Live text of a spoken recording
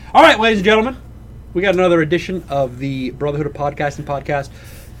All right, ladies and gentlemen, we got another edition of the Brotherhood of Podcasting podcast.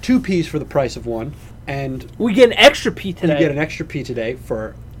 2 P's for the price of 1. And we get an extra P today. You get an extra P today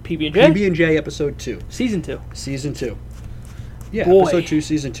for PB&J? PB&J episode 2. Season 2. Season 2. Yeah, Boy. episode 2,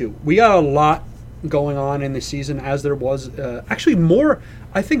 season 2. We got a lot going on in this season, as there was. Actually, more.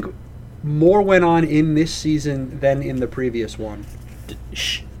 I think more went on in this season than in the previous one.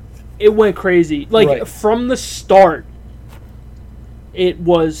 It went crazy. Like, from the start, it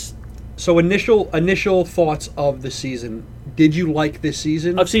was... So initial thoughts of the season. Did you like this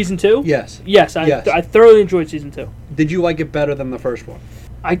season? Of season 2? Yes. Yes, I thoroughly enjoyed season 2. Did you like it better than the first one?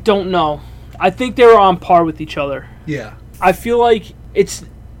 I don't know. I think they were on par with each other. Yeah. I feel like it's...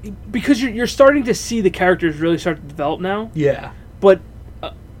 Because you're starting to see the characters really start to develop now. Yeah. But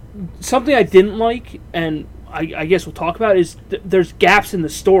something I didn't like, and I guess we'll talk about, is there's gaps in the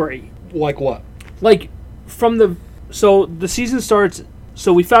story. Like what? Like, from the... So, the season starts...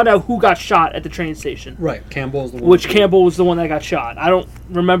 So, we found out who got shot at the train station. Right. Campbell is the one. Which Campbell was the one that got shot. I don't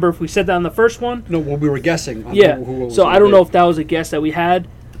remember if we said that in the first one. No, well, we were guessing. On yeah. Who was so, I don't know if that was a guess that we had.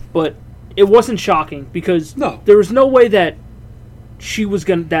 But it wasn't shocking because there was no way that she was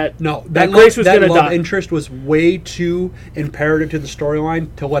going to... That Grace was going to die. That love interest was way too imperative to the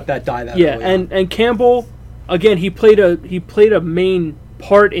storyline to let that die that early. Yeah, and Campbell, again, he played a main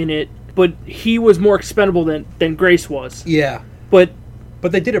part in it, but he was more expendable than Grace was. Yeah.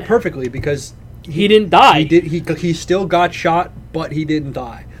 But they did it perfectly because he didn't die. He still got shot, but he didn't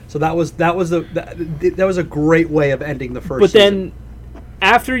die. So that was a great way of ending the first season. Then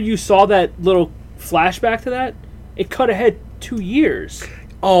after you saw that little flashback to that, it cut ahead 2 years.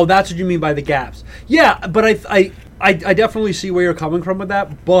 Oh, that's what you mean by the gaps. Yeah, but I definitely see where you're coming from with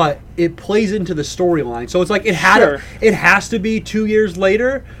that, but it plays into the storyline. So it's like it has to be 2 years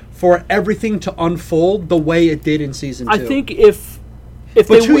later for everything to unfold the way it did in season 2. I think if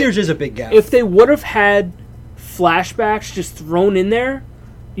but 2 years is a big gap. If they would have had flashbacks just thrown in there,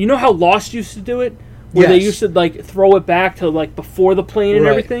 you know how Lost used to do it? Where they used to like throw it back to like before the plane and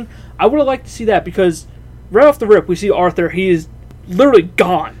everything? I would have liked to see that because right off the rip, we see Arthur, he is literally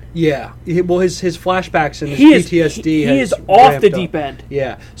gone. Yeah. Well, his flashbacks and his PTSD he is off the deep end.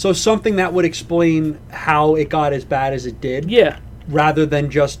 Yeah. So something that would explain how it got as bad as it did. Yeah. Rather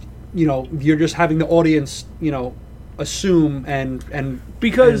than just, you're just having the audience, assume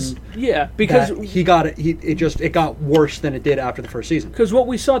because he got it. It got worse than it did after the first season. Because what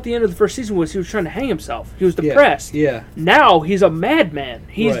we saw at the end of the first season was he was trying to hang himself. He was depressed. Yeah. Now he's a madman.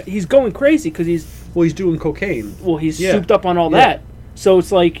 He's going crazy because he's doing cocaine. Well, he's souped up on all that. So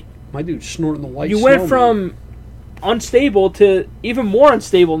it's like my dude's snorting the white. You went from unstable to even more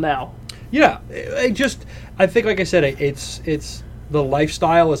unstable now. Yeah, I think like I said, it's the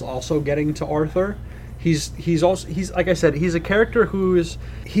lifestyle is also getting to Arthur. He's like I said, he's a character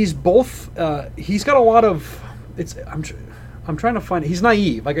he's both he's got a lot of I'm trying to find it. He's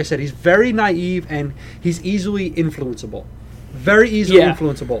naive. Like I said, he's very naive and he's easily influenceable. Very easily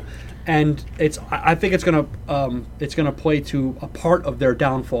influenceable. And I think it's gonna play to a part of their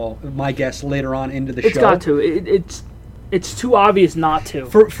downfall, my guess, later on into the show. It's got to. It's too obvious not to.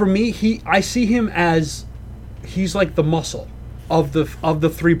 For me, I see him as he's like the muscle of the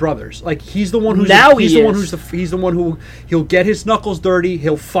 3 brothers. Like he's the one who's he's the one who he'll get his knuckles dirty,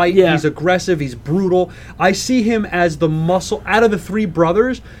 he'll fight, he's aggressive, he's brutal. I see him as the muscle out of the 3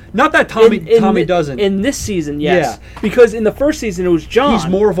 brothers. Not that Tommy doesn't. In this season, yes. Yeah. Because in the first season it was John. He's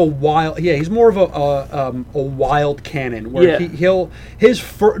more of a wild cannon where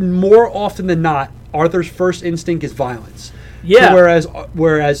more often than not Arthur's first instinct is violence. Yeah. So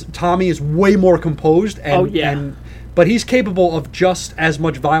whereas Tommy is way more composed but he's capable of just as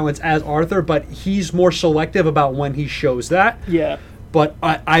much violence as Arthur, but he's more selective about when he shows that. Yeah. But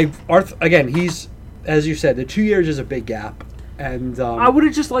Arthur, again, he's, as you said, the 2 years is a big gap. And I would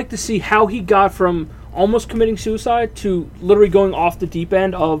have just liked to see how he got from almost committing suicide to literally going off the deep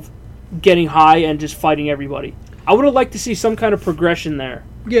end of getting high and just fighting everybody. I would have liked to see some kind of progression there.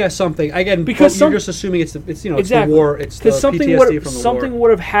 Yeah, something. Again, because you're just assuming it's the war, it's the PTSD from the war. Something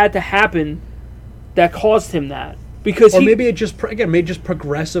would have had to happen that caused him that. Maybe it just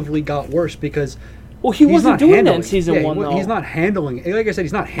progressively got worse because he wasn't doing that in season 1 though. He's not handling, like I said,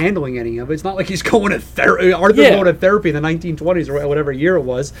 he's not handling any of it. It's not like he's going to therapy. Arthur's going to therapy in the 1920s or whatever year it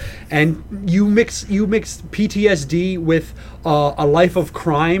was, and you mix PTSD with a life of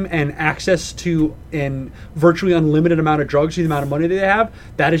crime and access to an virtually unlimited amount of drugs, the amount of money they have.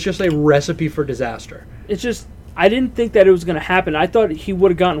 That is just a recipe for disaster. It's just I didn't think that it was going to happen. I thought he would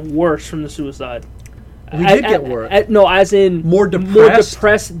have gotten worse from the suicide. He did get worse. No, as in more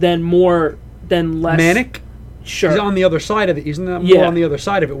depressed than less manic. Sure. He's on the other side of it. He's not Yeah. more on the other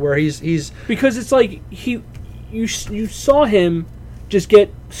side of it, where he's because it's like you saw him just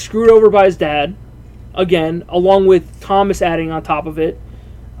get screwed over by his dad again, along with Thomas adding on top of it,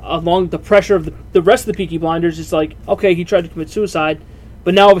 along the pressure of the rest of the Peaky Blinders. It's like, okay, he tried to commit suicide,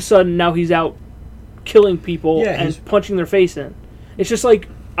 but now all of a sudden now he's out killing people and punching their face in. It's just like,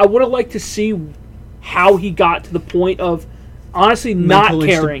 I would have liked to see how he got to the point of honestly not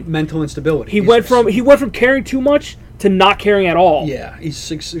caring. Mental instability. He went from caring too much to not caring at all. Yeah, he's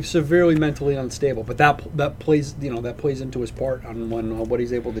severely mentally unstable. But that plays into his part on what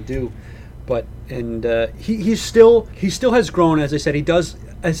he's able to do. But he still has grown. As I said, he does.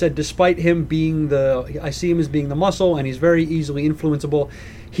 I said, despite him being I see him as being the muscle, and he's very easily influenceable.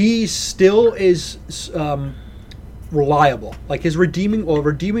 He still is reliable. Like his redeeming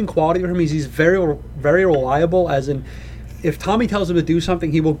quality for him is he's very, very reliable. As in, if Tommy tells him to do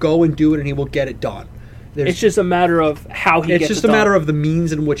something, he will go and do it, and he will get it done. It's just a matter of how he gets it done. It's just a matter of the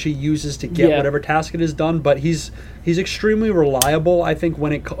means in which he uses to get whatever task it is done. But he's extremely reliable, I think,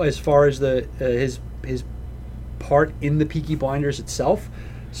 as far as his part in the Peaky Blinders itself.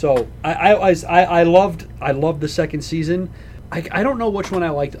 So I loved the second season. I don't know which one I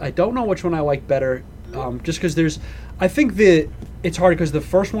liked. I don't know which one I liked better. Just because I think it's hard because the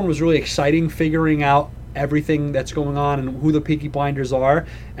first one was really exciting, figuring out everything that's going on and who the Peaky Blinders are,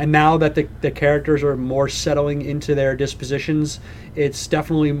 and now that the characters are more settling into their dispositions, it's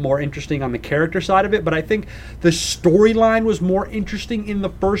definitely more interesting on the character side of it. But I think the storyline was more interesting in the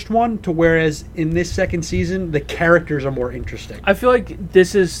first one, whereas in this second season the characters are more interesting. I feel like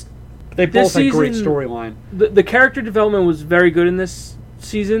they both had great storyline. The character development was very good in this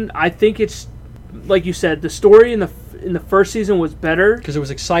season. I think it's like you said, the story in the first season was better because it was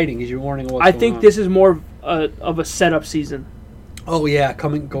exciting because you're learning what's going on. I think this is more of a setup season. Oh yeah,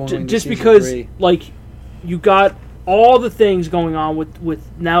 going just because 3. Like you got all the things going on with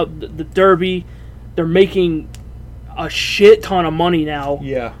now the Derby. They're making a shit ton of money now.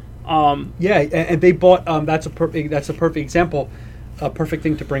 Yeah. And they bought. That's a perfect example. A perfect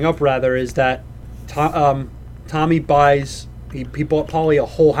thing to bring up rather is that Tommy buys. He bought Polly a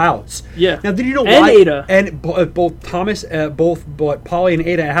whole house. Yeah. Now, did you know and why? Ada. And both Thomas both bought Polly and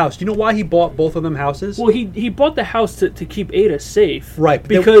Ada a house. Do you know why he bought both of them houses? Well, he bought the house to keep Ada safe. Right.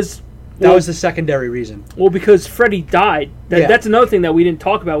 Because that was the secondary reason. Well, because Freddie died. That's another thing that we didn't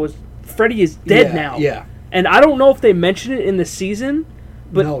talk about was Freddie is dead now. Yeah. And I don't know if they mentioned it in the season.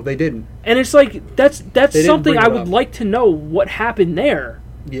 But, no, they didn't. And it's like that's something I would like to know what happened there.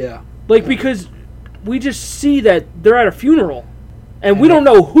 Yeah. Like because we just see that they're at a funeral, and we don't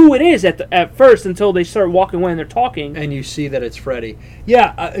know who it is at first until they start walking away and they're talking. And you see that it's Freddie.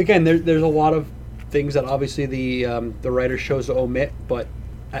 Yeah. Again, there's a lot of things that obviously the writer chose to omit, but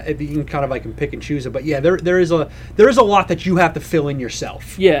you can can pick and choose it. But yeah, there is a lot that you have to fill in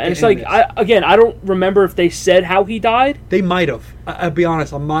yourself. Yeah, and it's like I don't remember if they said how he died. They might have. I'll be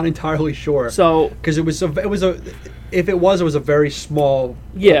honest, I'm not entirely sure. So because it was a very small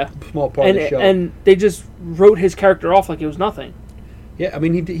small part of the show, and they just wrote his character off like it was nothing. Yeah, I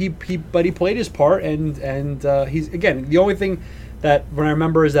mean he played his part, and he's again the only thing that when I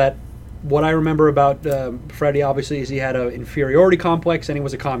remember is that. What I remember about Freddie, obviously, is he had an inferiority complex and he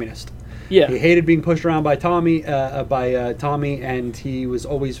was a communist. Yeah, he hated being pushed around by Tommy, and he was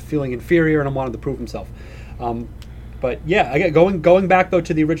always feeling inferior and wanted to prove himself. But yeah, again, going back though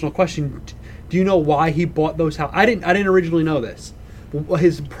to the original question, do you know why he bought those houses? I didn't originally know this.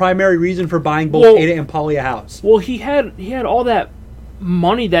 His primary reason for buying both Ada and Polly a house. Well, he had all that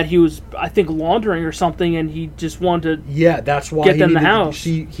money that he was, I think, laundering or something, and he just wanted to that's why get them the house.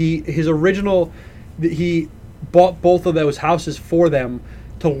 He bought both of those houses for them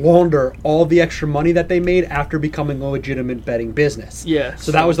to launder all the extra money that they made after becoming a legitimate betting business. Yeah.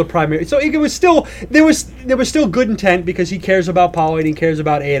 So that was the primary. So it was still there was still good intent because he cares about Polly and he cares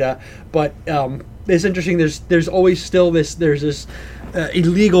about Ada, but it's interesting. There's always still this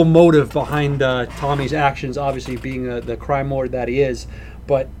illegal motive behind Tommy's actions, obviously being the crime lord that he is.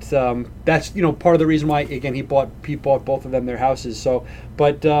 But that's part of the reason why again he bought both of them their houses. So,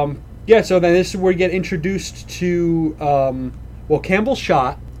 but so then this is where you get introduced to Campbell's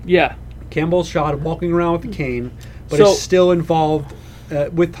shot. Yeah, Campbell's shot, walking around with the cane, but is still involved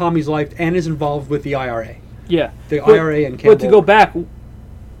with Tommy's life and is involved with the IRA. Yeah, IRA and Campbell. But to go back,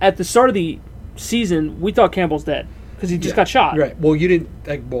 at the start of the season, we thought Campbell's dead. Because he just got shot. Right. Well, you didn't.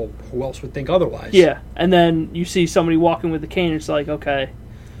 Who else would think otherwise? Yeah. And then you see somebody walking with the cane. And it's like, okay,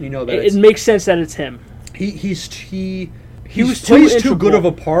 that it makes sense that it's him. He was too good of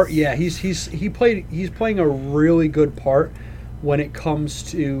a part. Yeah. He's playing a really good part. when it comes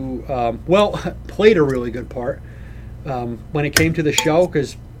to played a really good part when it came to the show,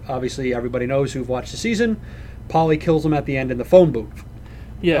 because obviously everybody knows who've watched the season. Polly kills him at the end in the phone booth.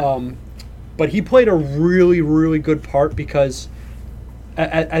 Yeah. But he played a really, really good part because,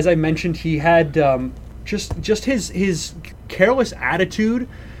 as I mentioned, he had just his careless attitude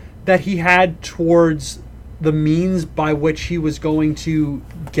that he had towards the means by which he was going to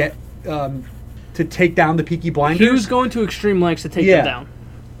get to take down the Peaky Blinders. He was going to extreme lengths to take them down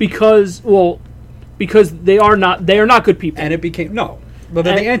because they are not good people, and it became but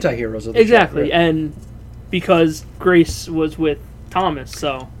they're the anti-heroes of the exactly, show, right? And because Grace was with Thomas,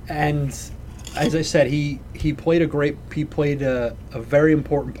 so and as I said, he played a very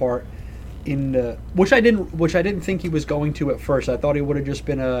important part in which I didn't think he was going to at first. I thought he would have just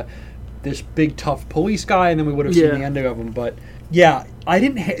been this big tough police guy, and then we would have seen the ending of him. But yeah, I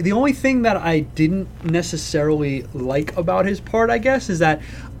didn't. The only thing that I didn't necessarily like about his part, I guess, is that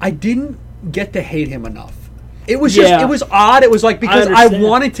I didn't get to hate him enough. It was just it was odd. It was like because I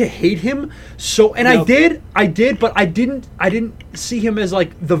wanted to hate him so, and I did, but I didn't see him as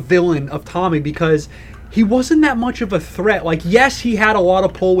like the villain of Tommy because he wasn't that much of a threat. Like, yes, he had a lot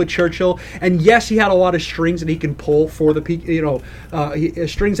of pull with Churchill, and yes, he had a lot of strings that he can pull for the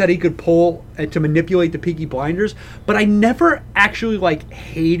strings that he could pull to manipulate the Peaky Blinders. But I never actually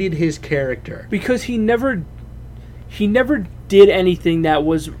hated his character because he never did anything that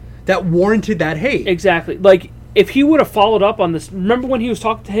warranted that hate. Exactly. Like, if he would have followed up on this... Remember when he was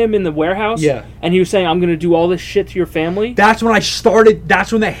talking to him in the warehouse? Yeah. And he was saying, I'm going to do all this shit to your family? That's when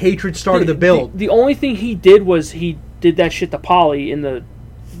that's when the hatred started to build. The only thing he did was he did that shit to Polly in the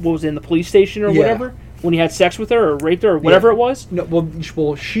police station or whatever? When he had sex with her or raped her or whatever it was? No,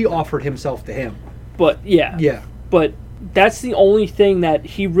 well, she offered himself to him. But, yeah. Yeah. But that's the only thing that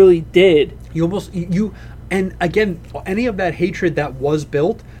he really did. And again, any of that hatred that was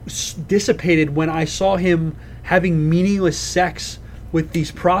built dissipated when I saw him having meaningless sex with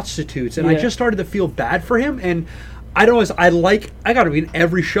these prostitutes, and I just started to feel bad for him. And I don't know, I gotta be in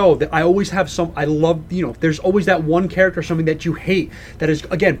every show that I always have I love, there's always that one character or something that you hate that is,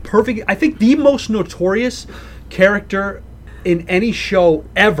 again, perfect. I think the most notorious character in any show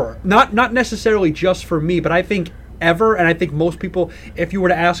ever, not necessarily just for me, but I think ever, and I think most people, if you were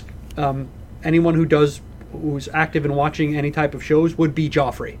to ask anyone who's active in watching any type of shows, would be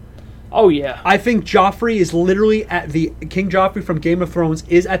Joffrey. Oh, yeah. I think Joffrey is literally King Joffrey from Game of Thrones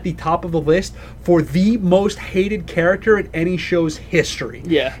is at the top of the list for the most hated character in any show's history.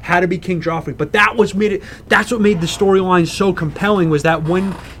 Yeah. Had to be King Joffrey. But that's what made the storyline so compelling, was that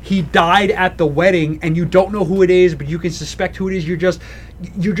when he died at the wedding and you don't know who it is, but you can suspect who it is, you're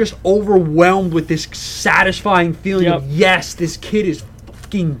just overwhelmed with this satisfying feeling of, yes, this kid is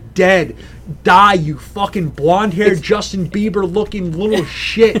fucking dead. Die, you fucking blonde-haired Justin Bieber looking little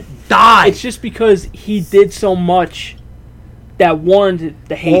shit. Die. It's just because he did so much that warranted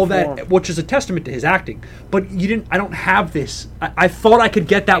the hate all for that, him. which is a testament to his acting. But I don't have this. I thought I could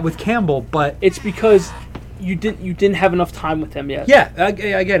get that with Campbell, but it's because you didn't have enough time with him yet. Yeah,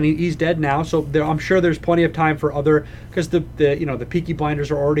 again, he's dead now, so I'm sure there's plenty of time for other, because the Peaky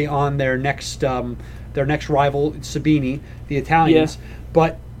Blinders are already on their next rival, Sabini, the Italians. Yeah.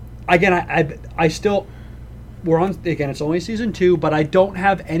 But again, I still, we're on, again, it's only season 2, but I don't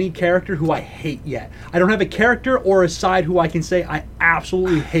have any character who I hate yet. I don't have a character or a side who I can say I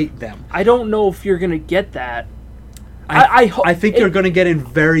absolutely hate them. I don't know if you're going to get that. I think they're going to get in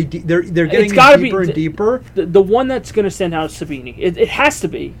very deep. They're getting deeper and deeper. The one that's going to send out Sabini. It has to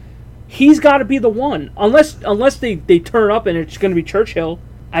be. He's got to be the one. Unless they turn up and it's going to be Churchill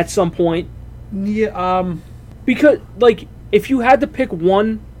at some point. Yeah. Because, if you had to pick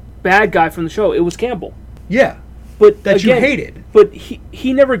one bad guy from the show, it was Campbell. Yeah. But that you hated. But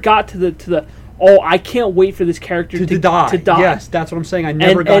he never got to the I can't wait for this character to die. Yes, that's what I'm saying. I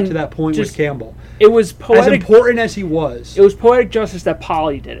never got to that point with Campbell. It was poetic. As important as he was. It was poetic justice that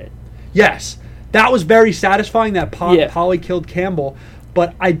Polly did it. Yes. That was very satisfying that Polly killed Campbell,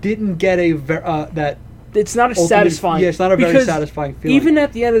 but I didn't get that. It's not satisfying. Yeah, it's not a very satisfying feeling. Even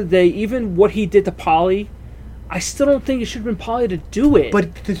at the end of the day, even what he did to Polly, I still don't think it should have been Polly to do it.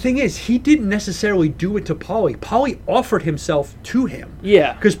 But the thing is, he didn't necessarily do it to Polly. Polly offered himself to him.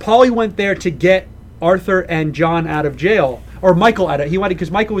 Yeah. Because Polly went there to get Arthur and John out of jail. Or Michael out of... He wanted... Because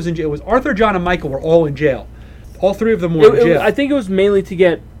Michael was in jail. It was Arthur, John, and Michael were all in jail. All three of them were in jail. I think it was mainly to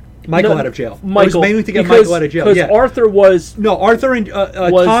get... Michael out of jail. Michael. It was mainly to get Michael out of jail. Because Arthur was... No, Arthur and...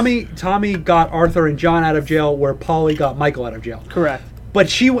 Tommy got Arthur and John out of jail, where Polly got Michael out of jail. Correct. But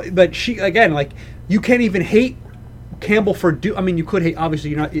she again, you can't even hate Campbell for do. I mean, you could hate. Obviously,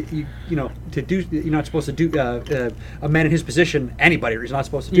 you're not. To do. You're not supposed to do. A man in his position, anybody is not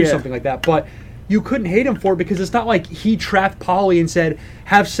supposed to do something like that. But you couldn't hate him for it because it's not like he trapped Polly and said,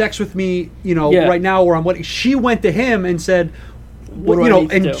 "Have sex with me," right now, or I'm what. She went to him and said,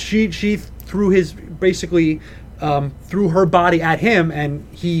 and she threw his basically. Threw her body at him, and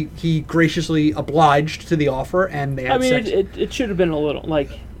he graciously obliged to the offer, and they had sex. It should have been a little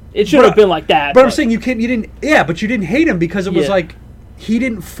like it should have been like that. But I'm saying you didn't hate him because it was like he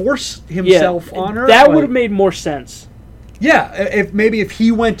didn't force himself on her. That would have made more sense. Yeah, if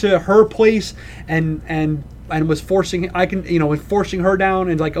he went to her place and was forcing forcing her down,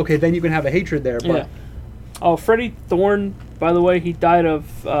 and like, okay, then you can have a hatred there. But Freddie Thorne, by the way, he died of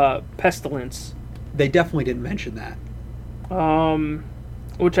pestilence. They definitely didn't mention that.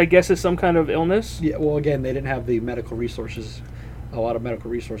 Which I guess is some kind of illness. Yeah, well, again, they didn't have the medical resources, a lot of medical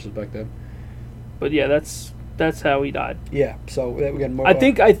resources back then. But yeah, that's how he died. Yeah, so again, more. I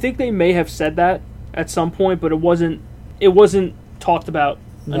think they may have said that at some point, but it wasn't talked about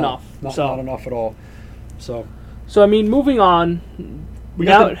enough. Not enough at all. So I mean, moving on.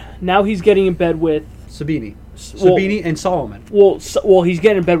 Now he's getting in bed with Sabini. Sabini and Solomon. Well, he's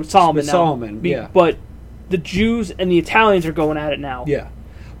getting in bed with Solomon now. Solomon, yeah. But the Jews and the Italians are going at it now. Yeah.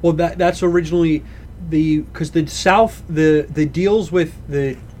 Well, that's originally because the South, the deals with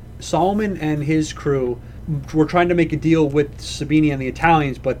the Solomon and his crew were trying to make a deal with Sabini and the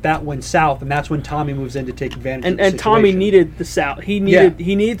Italians, but that went south, and that's when Tommy moves in to take advantage of the situation. And Tommy needed the South. He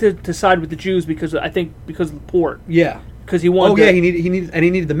needed to side with the Jews because of the port. Yeah. Because he wanted. He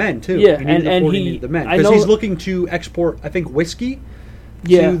needed the men too. Yeah, he needed the men because he's looking to export, I think, whiskey.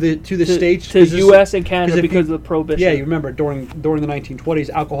 To the states, to the U.S. and Canada because of the prohibition. Yeah, you remember during the 1920s,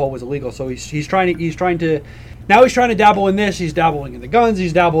 alcohol was illegal. So he's trying to dabble in this. He's dabbling in the guns.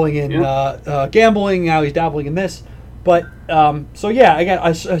 He's dabbling in gambling. Now he's dabbling in this. But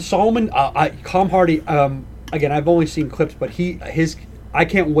again, Solomon, Tom Hardy. Again, I've only seen clips, but I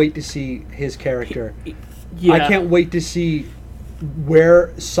can't wait to see his character. I can't wait to see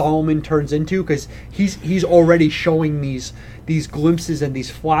where Solomon turns into because he's already showing these glimpses and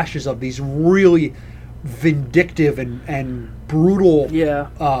these flashes of these really vindictive and brutal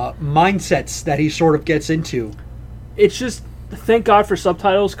mindsets that he sort of gets into. It's just thank God for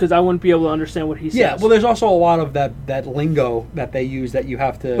subtitles because I wouldn't be able to understand what he says. Yeah, well, there's also a lot of that lingo that they use that you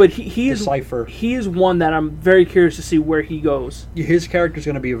have to decipher. He is one that I'm very curious to see where he goes. His character is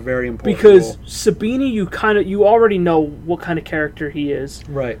going to be a very important because role. Sabini, you already know what kind of character he is.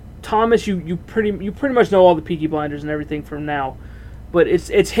 Right. Thomas, you pretty much know all the Peaky Blinders and everything from now, but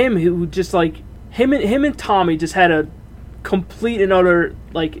it's him who just like him and Tommy just had a complete and utter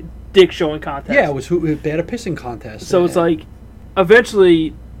like dick showing contest. Yeah, they had a pissing contest. So it's like.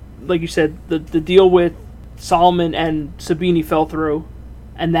 Eventually, like you said, the deal with Solomon and Sabini fell through,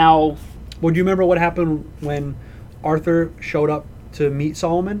 and now. Well, do you remember what happened when Arthur showed up to meet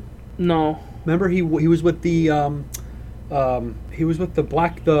Solomon? No. Remember he was with the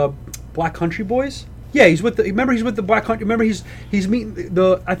Black Country Boys. Yeah, he's with the Black Country. Remember he's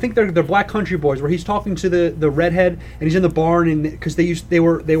meeting I think they're Black Country Boys where he's talking to the redhead and he's in the barn and because they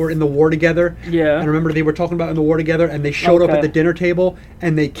were in the war together. Yeah. And remember they were talking about in the war together and they showed up at the dinner table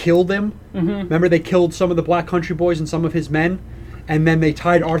and they killed him. Mm-hmm. Remember they killed some of the Black Country Boys and some of his men, and then they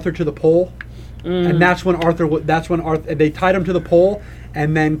tied Arthur to the pole. And that's when Arthur they tied him to the pole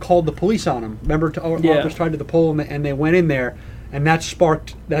and then called the police on him. Remember Arthur's tied to the pole and they went in there and that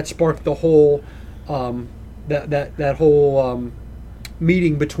sparked the whole. That whole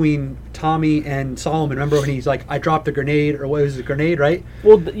meeting between Tommy and Solomon. Remember when he's like, "I dropped a grenade," or what was it, a grenade, right?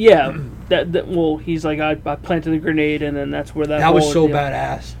 Well, yeah. He's like, "I planted a grenade," and then that's where that was so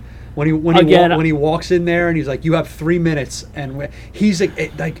badass. When he walks in there and he's like, "You have 3 minutes," and he's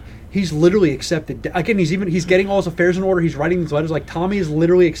like he's literally accepted. Again, he's getting all his affairs in order. He's writing these letters. Like Tommy is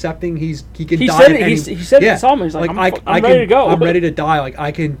literally accepting. He can die. He said it to Solomon. He's like, I'm ready to go. I'm ready to die. Like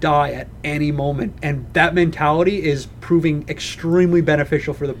I can die at any moment. And that mentality is proving extremely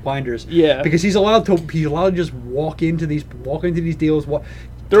beneficial for the Blinders. Yeah, because he's allowed to just walk into these deals.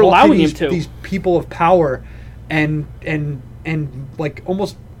 They're allowing him to these people of power, and like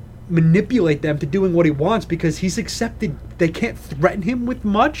almost manipulate them to doing what he wants because he's accepted. They can't threaten him with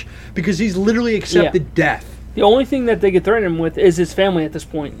much because he's literally accepted death. The only thing that they could threaten him with is his family at this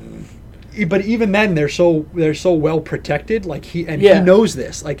point. But even then, they're so well protected. Like he knows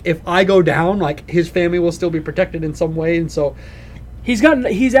this. Like if I go down, like his family will still be protected in some way, and so he's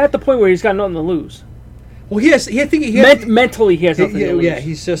at the point where he's got nothing to lose. Well, mentally he has nothing to lose. Yeah,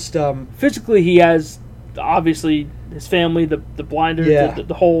 he's just physically he has obviously his family, the Blinders,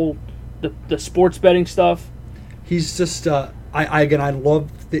 the whole the sports betting stuff. He's just I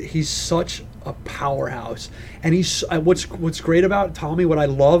love that he's such a powerhouse, and he's what's great about Tommy. What I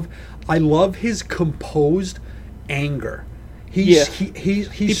love his composed anger. He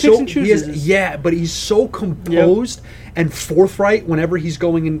picks and chooses. But he's so composed and forthright whenever he's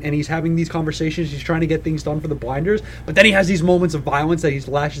going in and he's having these conversations. He's trying to get things done for the Blinders, but then he has these moments of violence that he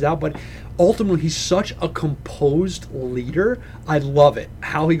lashes out. But ultimately, he's such a composed leader. I love it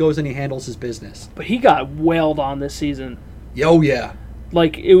how he goes and he handles his business. But he got wailed on this season. Oh yeah,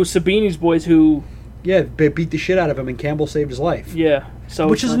 like it was Sabini's boys who. Yeah, they beat the shit out of him, and Campbell saved his life. Yeah. So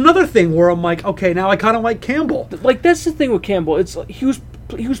which is another thing where I'm like, okay, now I kind of like Campbell. Like that's the thing with Campbell. It's like he was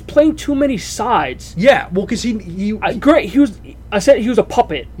playing too many sides. Yeah, well, because great. He was a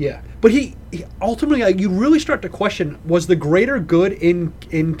puppet. Yeah, but he ultimately you really start to question, was the greater good in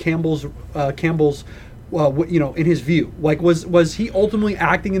Campbell's in his view, like was he ultimately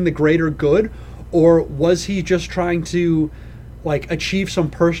acting in the greater good, or was he just trying to like achieve some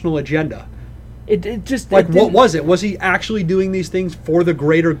personal agenda? It just like what was it? Was he actually doing these things for the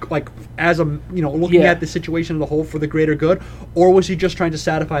greater, like as a looking at the situation as a whole for the greater good, or was he just trying to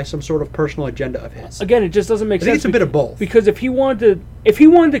satisfy some sort of personal agenda of his? Again, it just doesn't make sense. I think it's a bit of both. Because if he wanted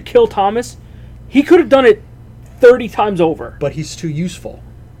to kill Thomas, he could have done it 30 times over. But he's too useful.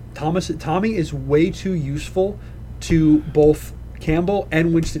 Tommy is way too useful to both Campbell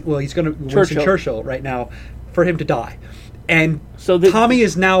and Winston. Well, he's going to Winston Churchill right now for him to die, and so Tommy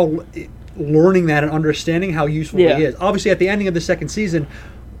is now learning that and understanding how useful he is. Obviously, at the ending of the second season,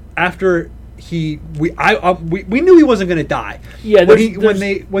 after we knew he wasn't going to die. Yeah, when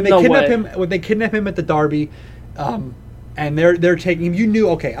they kidnap him at the Derby, and they're taking him. You knew,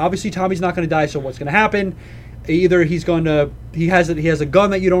 okay, obviously Tommy's not going to die. So what's going to happen? Either he has a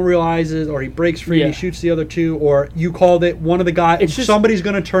gun that you don't realize it, or he breaks free and he shoots the other two, or you called it. One of the guys, somebody's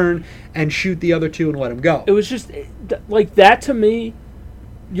going to turn and shoot the other two and let him go. It was just like that to me.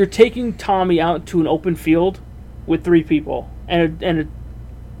 You're taking Tommy out to an open field with 3 people and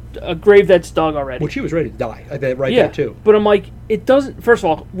a grave that's dug already. Which he was ready to die there too. But I'm like, it doesn't. First of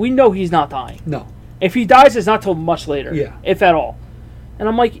all, we know he's not dying. No. If he dies, it's not till much later. Yeah. If at all. And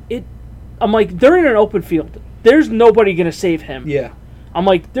I'm like, they're in an open field. There's nobody gonna save him. Yeah. I'm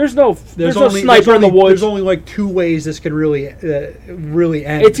like, there's no sniper in the woods. There's only like 2 ways this can really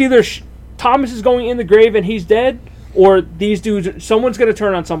end. It's either Thomas is going in the grave and he's dead, or these dudes, someone's going to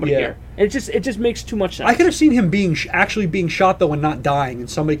turn on somebody here. And it just makes too much sense. I could have seen him actually being shot though and not dying, and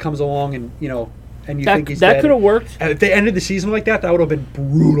somebody comes along and think he's dead. That could have worked. And if they ended the season like that would have been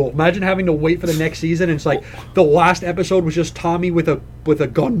brutal. Imagine having to wait for the next season, and it's like the last episode was just Tommy with a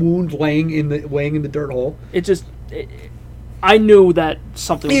gun wound laying in the dirt hole. I knew that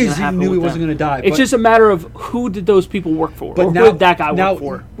something was going to happen. He knew he wasn't going to die. It's just a matter of who did those people work for, or who did that guy work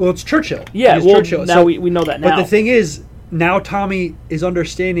for. Well, it's Churchill. Yeah, Churchill. Now we know that now. But the thing is, now Tommy is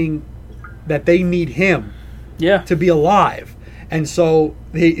understanding that they need him to be alive. And so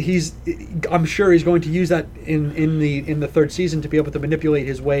I'm sure he's going to use that in the third season to be able to manipulate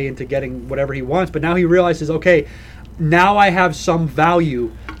his way into getting whatever he wants. But now he realizes, okay, now I have some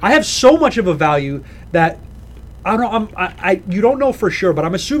value. I have so much of a value that I don't know. You don't know for sure, but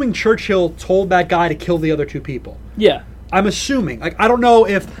I'm assuming Churchill told that guy to kill the other 2 people. Yeah, I'm assuming. Like, I don't know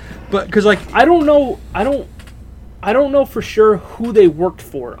because I don't know. I don't know for sure who they worked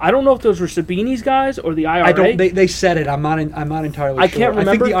for. I don't know if those were Sabini's guys or the IRA. I don't. They said it. I'm not entirely sure. I can't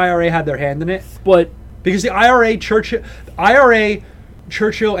remember. I think the IRA had their hand in it, but because the IRA, Churchill,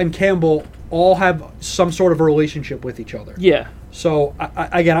 and Campbell all have some sort of a relationship with each other. Yeah. So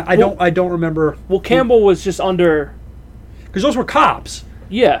I don't remember. Well, Campbell was just under, because those were cops.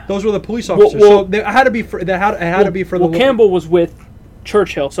 Yeah. Those were the police officers. So it had to be for. Well, Campbell was with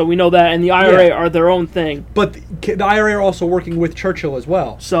Churchill, so we know that, and the IRA are their own thing. But the IRA are also working with Churchill as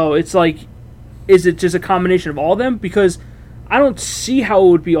well. So it's like, is it just a combination of all of them? Because I don't see how it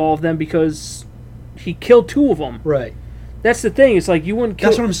would be all of them, because he killed 2 of them. Right. That's the thing. It's like you wouldn't kill.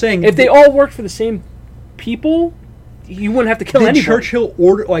 That's what I'm saying. If they all worked for the same people, you wouldn't have to kill anybody. Did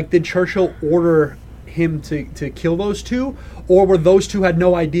Churchill order him to kill those 2, or were those 2 had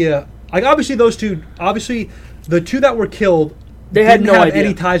no idea? Like, obviously the 2 that were killed, they didn't have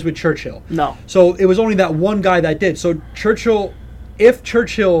any ties with Churchill. No. So it was only that one guy that did. So if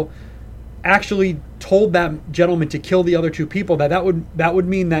Churchill actually told that gentleman to kill the other 2 people, that would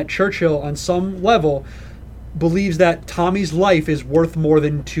mean that Churchill on some level believes that Tommy's life is worth more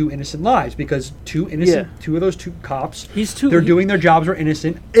than 2 innocent lives, because 2 of those 2 cops, they're doing their jobs, are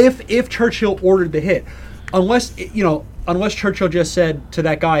innocent. If Churchill ordered the hit, unless Churchill just said to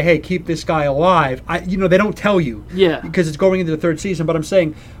that guy, hey, keep this guy alive, they don't tell you. Yeah. Because it's going into the third season. But I'm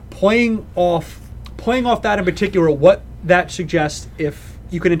saying, playing off playing off that in particular, what that suggests, if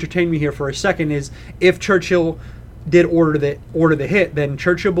you can entertain me here for a second, is if Churchill did order the hit, then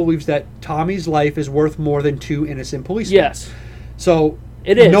Churchill believes that Tommy's life is worth more than 2 innocent policemen. Yes. So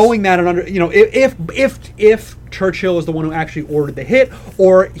it is. Knowing that, and if Churchill is the one who actually ordered the hit,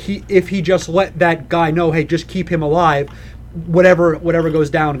 or if he just let that guy know, hey, just keep him alive, whatever goes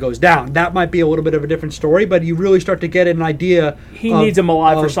down goes down. That might be a little bit of a different story, but you really start to get an idea. He needs him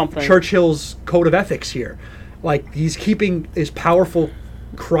alive for something. Churchill's code of ethics here, like he's keeping his powerful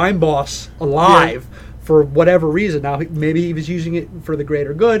crime boss alive. Yeah. For whatever reason. Now, maybe he was using it for the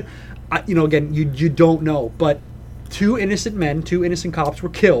greater good. Again, you don't know. But 2 innocent cops were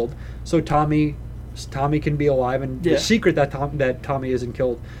killed, so Tommy can be alive, and the secret that Tommy isn't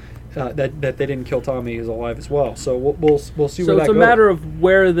killed, that they didn't kill Tommy, is alive as well. So we'll see where that goes. So it's a matter of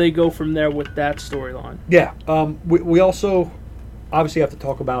where they go from there with that storyline. Yeah. We also obviously have to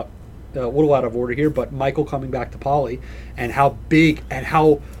talk about a little out of order here, but Michael coming back to Polly, and how big and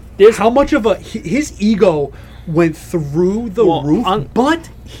how much of his ego went through the roof, but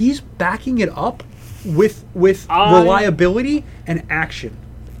he's backing it up with reliability and action.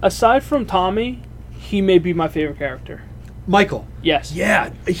 Aside from Tommy, he may be my favorite character. Michael. Yes. Yeah,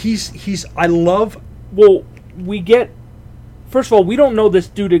 he's I love. Well, first of all, we don't know this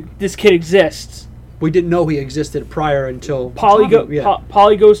kid exists. We didn't know he existed prior until Polly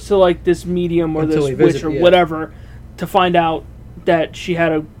goes to like this medium or this witch or whatever to find out that she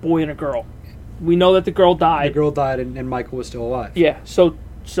had a boy and a girl. We know that the girl died. The girl died, and Michael was still alive. Yeah. So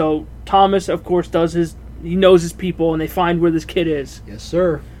Thomas, of course, he knows his people, and they find where this kid is. Yes,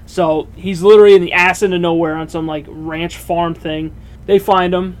 sir. So he's literally in the ass into nowhere on some like ranch farm thing. They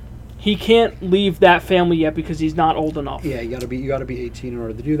find him. He can't leave that family yet because he's not old enough. Yeah, you gotta be 18 in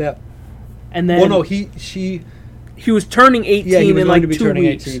order to do that. And then, he was turning 18 he was in like 2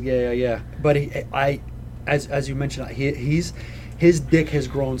 weeks. 18. Yeah. But as you mentioned, his dick has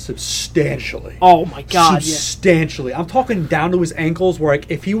grown substantially. Oh my God! Substantially. Yeah. I'm talking down to his ankles, where like,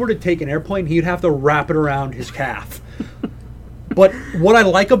 if he were to take an airplane, he'd have to wrap it around his calf. But what I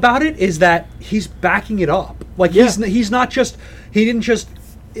like about it is that he's backing it up. Like he didn't just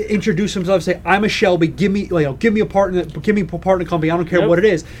introduce himself and say, "I'm a Shelby. Give me a part in the company. I don't care what it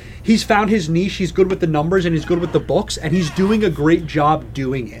is." He's found his niche. He's good with the numbers and he's good with the books, and he's doing a great job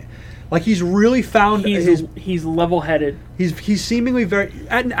doing it. Like he's really found he's level-headed. He's seemingly very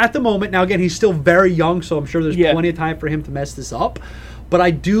at the moment. Now again, he's still very young, so I'm sure there's plenty of time for him to mess this up. But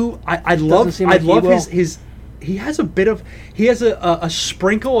I love his he has a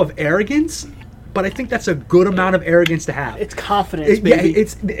sprinkle of arrogance, but I think that's a good amount of arrogance to have. It's confidence, baby. Yeah,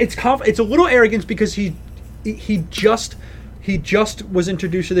 it's a little arrogance because he just was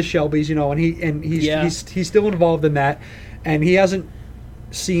introduced to the Shelbys, and he's still involved in that, and he hasn't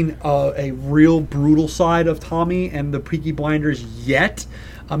seen a real brutal side of Tommy and the Peaky Blinders yet.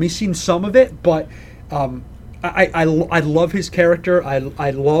 He's seen some of it, but I love his character. I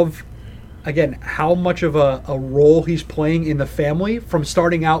love, again, how much of a role he's playing in the family, from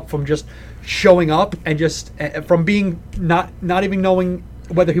starting out from just showing up and just from being not even knowing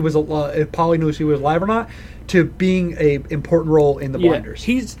whether he was if Polly knew he was alive or not, to being a important role in the Blinders.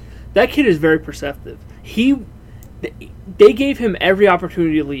 That kid is very perceptive. They gave him every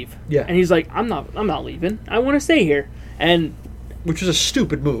opportunity to leave. Yeah. And he's like, I'm not leaving. I want to stay here. And which is a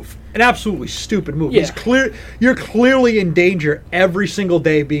stupid move. An absolutely stupid move. Yeah. You're clearly in danger every single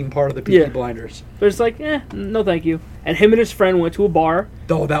day being part of the Peaky Blinders. But it's like, no thank you. And him and his friend went to a bar.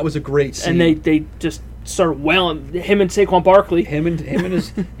 Oh, that was a great scene. And they just started wailing. Him and Saquon Barkley. Him and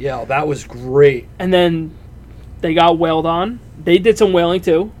his yeah, that was great. And then they got wailed on. They did some wailing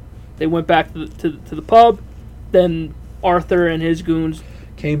too. They went back to the pub. Then Arthur and his goons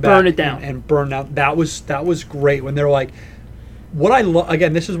came back, burned it down and burned out. That was great when they're like, what I love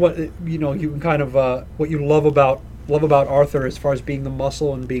again. This is what you can kind of what you love about Arthur as far as being the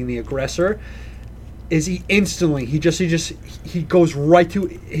muscle and being the aggressor, is he goes right to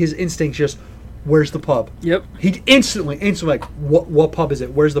his instincts. Just, where's the pub? Yep. He instantly like, what pub is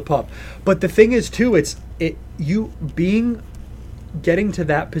it? Where's the pub? But the thing is too, getting to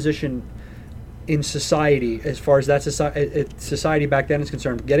that position in society, as far as that society back then is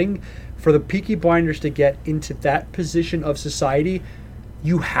concerned, getting for the Peaky Blinders to get into that position of society,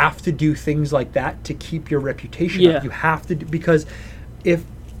 you have to do things like that to keep your reputation up. You have to, because if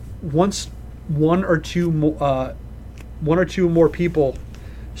once one or two more people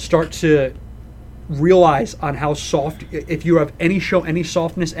start to realize on how soft, if you have any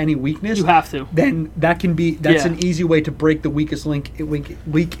softness, any weakness, you have to, then that's an easy way to break the weakest link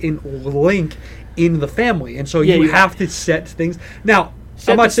in the family. And so you have to set things. Now,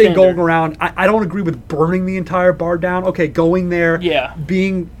 I'm not saying going around. I don't agree with burning the entire bar down. Okay, going there,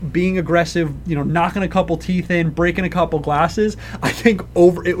 being aggressive, knocking a couple teeth in, breaking a couple glasses. I think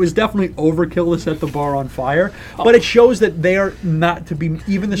it was definitely overkill to set the bar on fire. But it shows that they are not to be,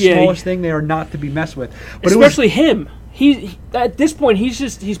 even the smallest thing, they are not to be messed with. But especially him. He at this point,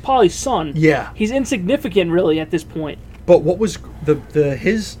 he's Polly's son. Yeah, he's insignificant really at this point. But what was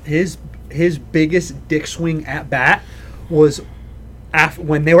his biggest dick swing at bat was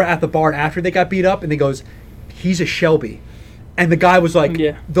when they were at the bar after they got beat up, and he goes, "He's a Shelby," and the guy was like,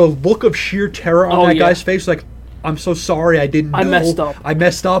 the look of sheer terror on that guy's face, like, "I'm so sorry, I didn't know. I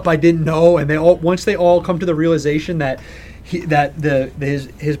messed up. I didn't know." And once they all come to the realization that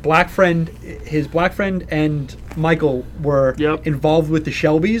his black friend and Michael were involved with the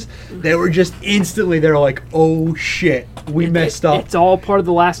Shelbys, they were just instantly, they're like, "Oh shit, we messed up." It's all part of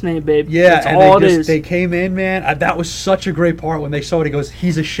the last name, babe. Yeah, and they came in, man. That was such a great part when they saw it. He goes,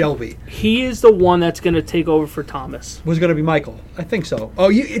 "He's a Shelby." He is the one that's going to take over for Thomas. Was going to be Michael, I think so. Oh,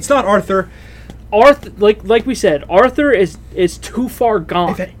 it's not Arthur. Arthur, like we said, Arthur is too far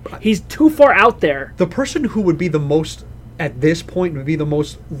gone. He's too far out there. The person who would be the most, at this point, would be the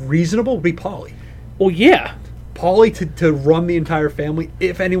most reasonable would be Polly. Well, yeah. Polly to run the entire family.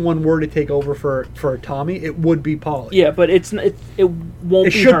 If anyone were to take over for Tommy, it would be Polly. Yeah, but it won't be her.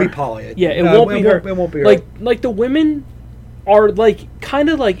 It should be Polly. Yeah, won't be her. It won't be her. Like the women are kind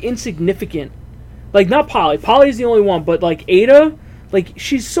of insignificant. Like, not Polly. Polly's the only one, but Ada,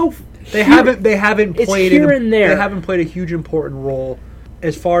 she's so. They haven't played here and there. They haven't played a huge important role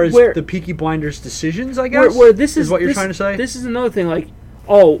as far as the Peaky Blinders decisions, I guess. Where this is what you're trying to say. This is another thing.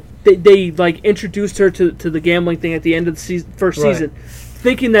 They introduced her to the gambling thing at the end of the first season,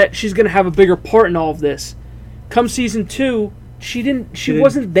 thinking that she's going to have a bigger part in all of this. Come season 2, she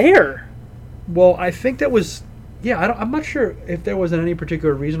wasn't there. Well, I think that was. Yeah, I'm not sure if there wasn't any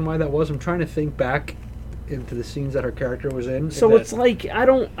particular reason why that was. I'm trying to think back into the scenes that her character was in. So it's I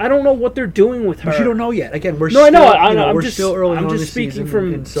don't know what they're doing with her. But you don't know yet. Again, we're still early on I'm in just the speaking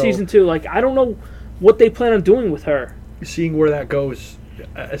from season 2. I don't know what they plan on doing with her. Seeing where that goes,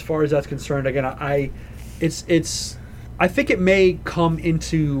 as far as that's concerned, again, I think it may come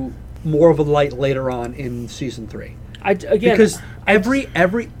into more of a light later on in season 3. Because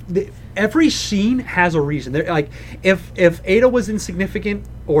every scene has a reason. If Ada was insignificant,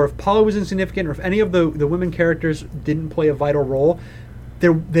 or if Polly was insignificant, or if any of the women characters didn't play a vital role,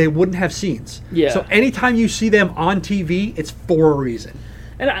 they wouldn't have scenes. Yeah. So anytime you see them on TV, it's for a reason.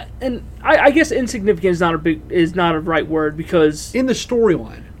 And I guess insignificant is not a right word, because in the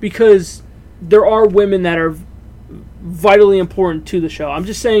storyline, because there are women that are vitally important to the show. I'm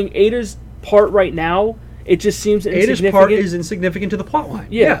just saying Ada's part right now, it just seems insignificant. Ada's part is insignificant to the plotline.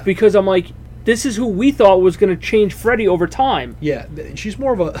 Yeah, because I'm like, this is who we thought was going to change Freddy over time. Yeah, she's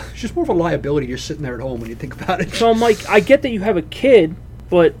more of a liability. You're sitting there at home when you think about it. So I'm like, I get that you have a kid,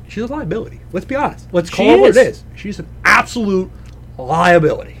 but she's a liability. Let's be honest. Let's call it what it is. She's an absolute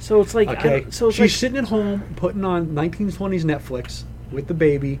liability. So it's like, okay. She's sitting at home putting on 1920s Netflix with the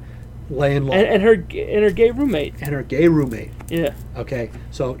baby, laying low, and her gay roommate. Yeah. Okay.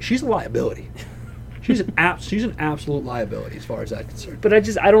 So she's a liability. She's an absolute liability as far as that's concerned. But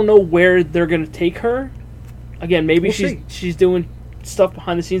I don't know where they're going to take her. Again, maybe she's doing stuff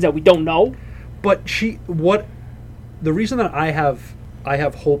behind the scenes that we don't know. But the reason that I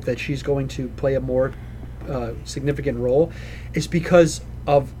have hope that she's going to play a more significant role is because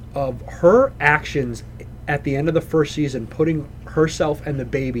of her actions at the end of the first season, putting herself and the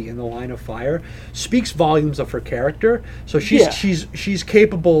baby in the line of fire speaks volumes of her character. So she's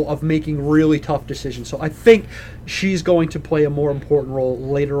capable of making really tough decisions. So I think she's going to play a more important role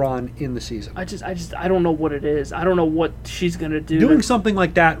later on in the season. I don't know what it is. I don't know what she's gonna do. Doing something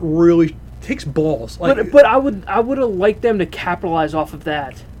like that really takes balls. But I would have liked them to capitalize off of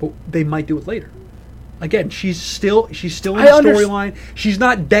that. But they might do it later. Again, she's still in the storyline. She's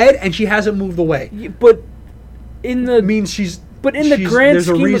not dead, and she hasn't moved away. But in the grand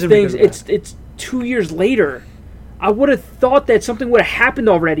scheme of things, it's 2 years later. I would have thought that something would have happened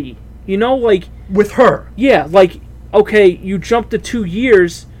already. With her. Yeah, okay, you jumped to 2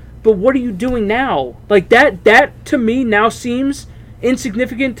 years, but what are you doing now? That to me now seems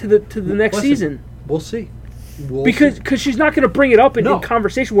insignificant to the next season. We'll see. Because she's not going to bring it up in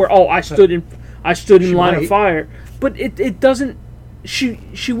conversation where I stood in line of fire, but it doesn't.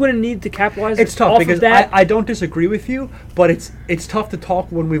 She wouldn't need to capitalize. It's tough off because of that. I don't disagree with you, but it's tough to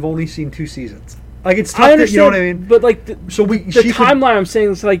talk when we've only seen 2 seasons. It's tough. I understand, you know what I mean? But the timeline I'm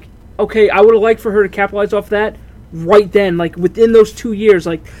saying is okay. I would have liked for her to capitalize off that right then, within those 2 years,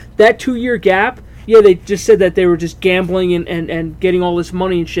 that 2 year gap. Yeah, they just said that they were just gambling and getting all this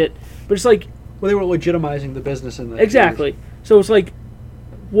money and shit. But it's like... Well, they were legitimizing the business in the... Exactly. So it's like,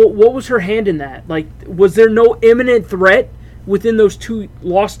 what was her hand in that? Like, was there no imminent threat within those 2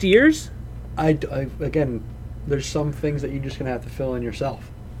 lost years? Again, there's some things that you're just going to have to fill in yourself.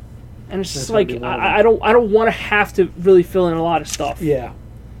 And it's just like, I don't want to have to really fill in a lot of stuff. Yeah.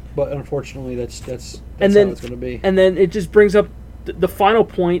 But unfortunately, that's how it's going to be. And then it just brings up the final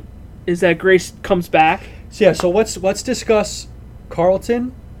point is that Grace comes back. So let's discuss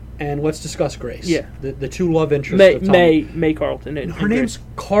Carlton and let's discuss Grace. Yeah. The 2 love interests of Tommy. May Carlton. Her name's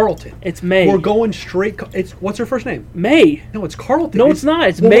Carlton. It's May. We're going straight... What's her first name? May. No, it's Carlton. No, it's not.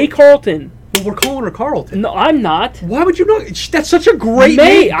 It's May Carlton. But we're calling her Carlton. No, I'm not. Why would you not? That's such a great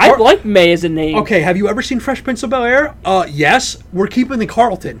May. name. I like May as a name. Okay, have you ever seen Fresh Prince of Bel-Air? Yes. We're keeping the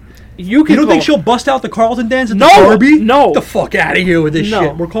Carlton. You don't think she'll bust out the Carlton dance at the Derby? No. Get the fuck out of here with this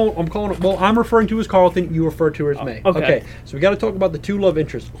shit. No. I'm calling it. Well, I'm referring to as Carlton. You refer to her as May. Okay. So we got to talk about the 2 love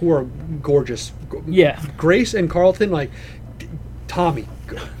interests who are gorgeous. Yeah. Grace and Carlton, like Tommy.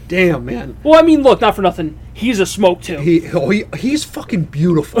 Damn, man. Well, I mean, look, not for nothing. He's a smoke too. He's fucking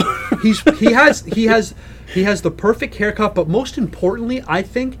beautiful. he has the perfect haircut, but most importantly, I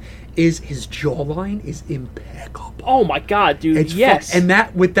think, is his jawline is impeccable. Oh my god, dude! Yes, and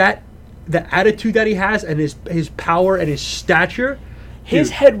that with the attitude that he has, and his power and his stature, his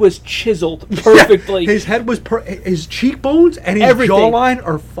head was chiseled perfectly. Yeah, his head was his cheekbones and his jawline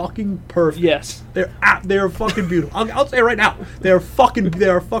are fucking perfect. Yes, they're fucking beautiful. I'll say it right now, they are fucking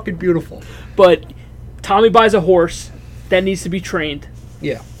beautiful. But Tommy buys a horse that needs to be trained.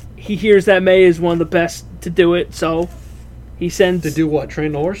 Yeah, he hears that May is one of the best to do it, so he sends to do what?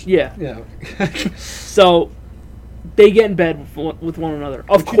 Train the horse? Yeah. So they get in bed with one another.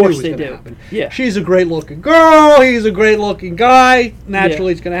 Of course they do. Happen. Yeah. She's a great looking girl. He's a great looking guy.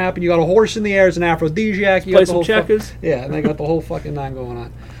 Naturally, it's going to happen. You got a horse in the air as an aphrodisiac. You play got some checkers. And they got the whole fucking 9 going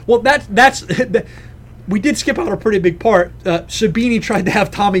on. Well, that's we did skip out a pretty big part. Sabini tried to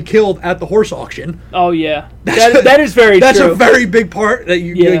have Tommy killed at the horse auction. Oh yeah, that is very that's true. A very big part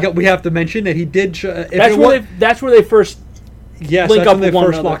that we have to mention that he did. That's where they first. Yes, that's when they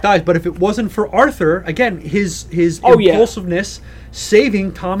first locked eyes. But if it wasn't for Arthur, again, his impulsiveness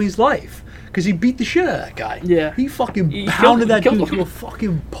saving Tommy's life because he beat the shit out of that guy. Yeah, he fucking pounded that dude to a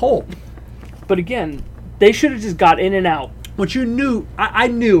fucking pulp. But again, they should have just got in and out. But you knew, I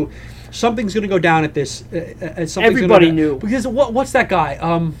knew. Something's going to go down at this. Everybody knew. Because what's that guy?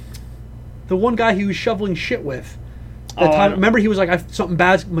 The one guy he was shoveling shit with. Remember, he was like, something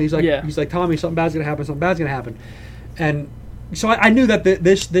bad's... He's like, Tommy, something bad's going to happen. Something bad's going to happen. And so I knew that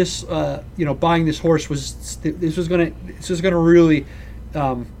this buying this horse was going to really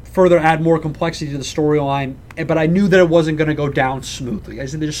further add more complexity to the storyline. But I knew that it wasn't going to go down smoothly. I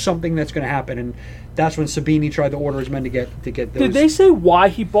said, there's something that's going to happen. And that's when Sabini tried to order his men to get those. Did they say why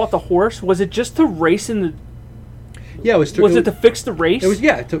he bought the horse? Was it just to race in the... Yeah, was it to fix the race? It was,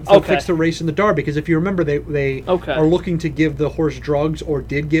 to fix the race in the Derby. Because if you remember, they are looking to give the horse drugs or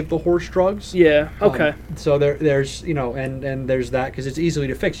did give the horse drugs. Yeah, okay. So there's, and there's that because it's easily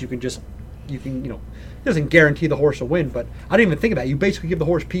to fix. You can, it doesn't guarantee the horse will win, but I didn't even think of that. You basically give the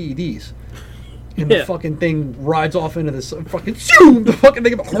horse PEDs. And the fucking thing rides off into this fucking zoom. The fucking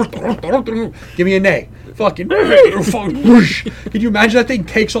thing. Give me a nay. Fucking whoosh. Can you imagine that thing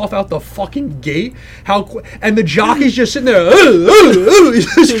takes off out the fucking gate? And the jockey's just sitting there.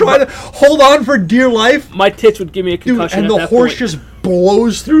 He's just trying to hold on for dear life. My tits would give me a concussion. Dude, and the horse just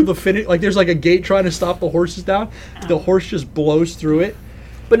blows through the finish. Like there's like a gate trying to stop the horses down. The horse just blows through it.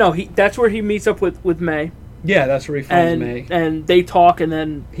 But no, that's where he meets up with May. Yeah, that's where he finds May. And they talk, and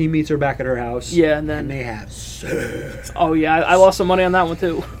then... He meets her back at her house. Yeah, and then... they have sex. Oh, yeah, I lost some money on that one,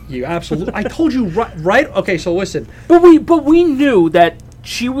 too. You absolutely... I told you, right? Okay, so listen. But we knew that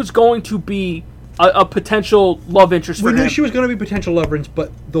she was going to be a potential love interest for him. We knew she was going to be potential love interest,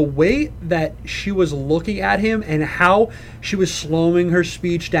 but the way that she was looking at him and how she was slowing her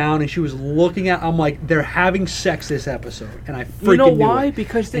speech down and she was looking at... I'm like, they're having sex this episode. And I freaking knew it. You know why?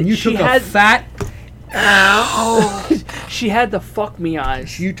 Because you took a fat... She had the fuck me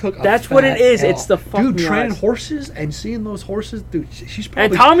eyes. You took a That's what it is. L. It's the fuck me eyes. Dude, training horses and seeing those horses, dude. She's probably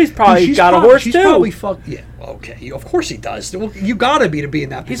and Tommy's probably got a horse too. She's probably fucked. Yeah, okay. Of course he does. You gotta be in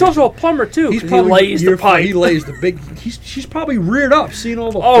that position. He's also a plumber too. He lays the pipe. He lays the big. She's probably reared up, seeing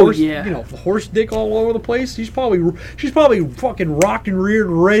all the the horse dick all over the place. She's probably fucking rocked and reared,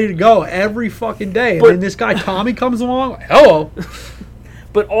 and ready to go every fucking day. And then this guy Tommy comes along. Hello.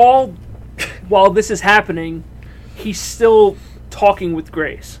 But while this is happening, he's still talking with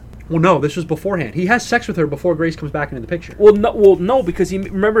Grace. Well, no, this was beforehand. He has sex with her before Grace comes back into the picture. Well, no, because he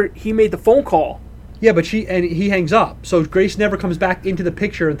made the phone call Yeah, but he hangs up. So Grace never comes back into the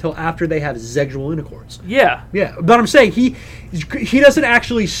picture until after they have sexual intercourse. Yeah. Yeah, but I'm saying he doesn't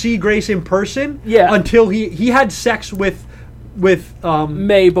actually see Grace in person. Yeah. Until he had sex with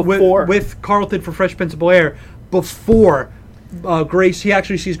May before with Carlton for Fresh Prince of Bel-Air before Grace. He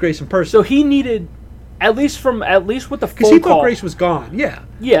actually sees Grace in person. So he needed at least with the phone call. Because he thought Grace was gone. Yeah.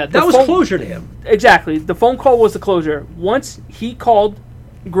 Yeah. That was closure to him. Exactly. The phone call was the closure. Once he called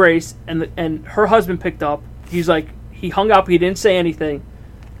Grace and her husband picked up, he's like, he hung up, he didn't say anything,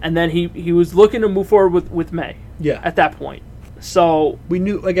 and then he was looking to move forward with May. Yeah. At that point. So we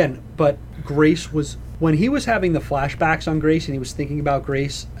knew again, but Grace was when he was having the flashbacks on Grace and he was thinking about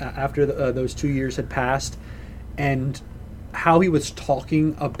Grace after those 2 years had passed, and how he was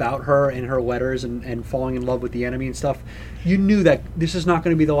talking about her and her letters and falling in love with the enemy and stuff, you knew that this is not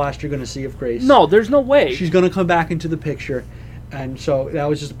going to be the last you're going to see of Grace. No, there's no way. She's going to come back into the picture. And so that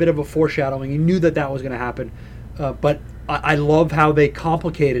was just a bit of a foreshadowing. You knew that was going to happen. But I love how they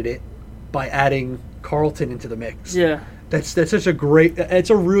complicated it by adding Carlton into the mix. Yeah. That's such a great. It's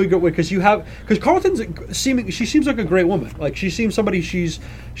a really good way because Carlton's she seems like a great woman. Like she seems somebody she's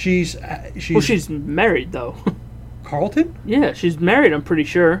well, she's married though. Carlton? Yeah, she's married. I'm pretty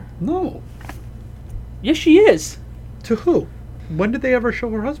sure. No. Yes, she is. To who? When did they ever show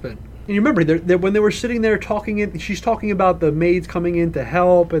her husband? And you remember, when they were sitting there talking, she's talking about the maids coming in to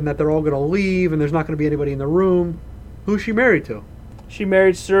help and that they're all going to leave and there's not going to be anybody in the room. Who's she married to? She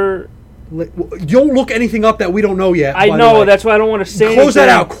married Sir... Don't look anything up that we don't know yet. I know, that's why I don't want to say Close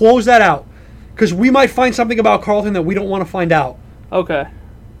that out. Because we might find something about Carlton that we don't want to find out. Okay.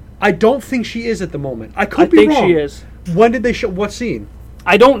 I don't think she is at the moment. I could be wrong. I think she is. When did they show... What scene?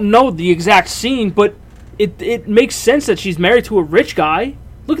 I don't know the exact scene, but it makes sense that she's married to a rich guy.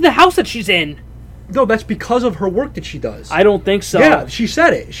 Look at the house that she's in. No, that's because of her work that she does. I don't think so. Yeah, she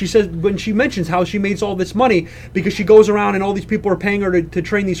said it. She says when she mentions how she makes all this money because she goes around and all these people are paying her to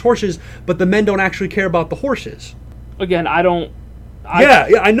train these horses, but the men don't actually care about the horses. Again, I know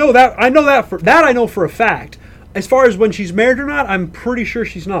that. I know for a fact. As far as when she's married or not, I'm pretty sure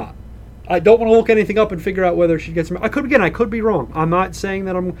she's not. I don't want to look anything up and figure out whether she gets married. I could be wrong. I'm not saying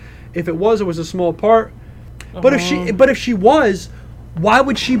that I'm. If it was a small part. But if she was, why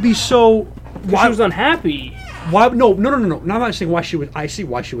would she be so? Why she was unhappy? Why? No. I'm not saying why she would. I see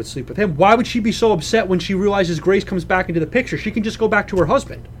why she would sleep with him. Why would she be so upset when she realizes Grace comes back into the picture? She can just go back to her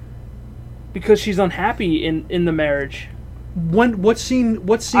husband. Because she's unhappy in the marriage. What scene?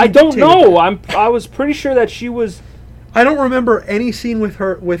 I don't know. I was pretty sure that she was. I don't remember any scene with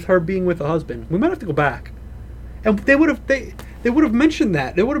her being with a husband. We might have to go back, and they would have mentioned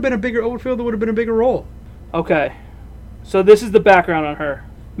that. It would have been a bigger. Overfield. There would have been a bigger role. Okay, so this is the background on her.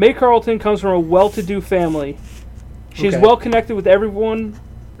 May Carlton comes from a well-to-do family. She's well connected with everyone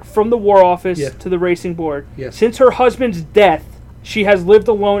from the War Office to the racing board. Yes. Since her husband's death, she has lived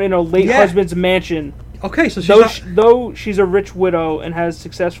alone in her late husband's mansion. Okay, so though she's a rich widow and has a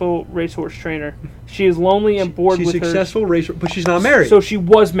successful racehorse trainer, she is lonely and bored with her. She's a successful racer, but she's not married. So she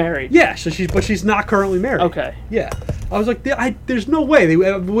was married. Yeah, but she's not currently married. Okay. Yeah, I was like, there's no way they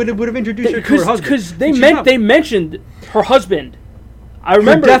would have introduced her to her husband because they mentioned her husband. I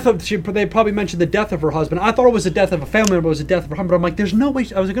remember they probably mentioned the death of her husband. I thought it was the death of a family member. It was the death of her husband. But I'm like, there's no way.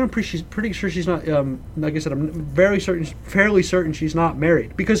 I was going to she's pretty sure she's not. Like I said, I'm fairly certain she's not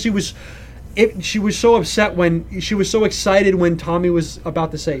married because she was so upset she was so excited when Tommy was about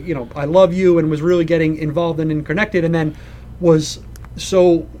to say, I love you, and was really getting involved and connected, and then was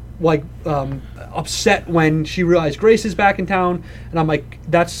so upset when she realized Grace is back in town, and I'm like,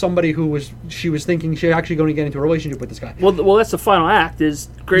 that's somebody she was thinking she's actually going to get into a relationship with this guy. Well, that's the final act. Is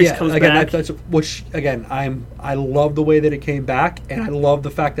Grace comes back? That's which again, I love the way that it came back, and I love the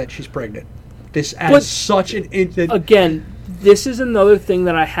fact that she's pregnant. This adds such an again. This is another thing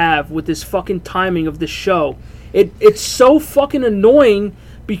that I have with this fucking timing of this show. It's so fucking annoying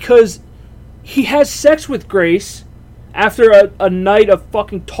because he has sex with Grace after a night of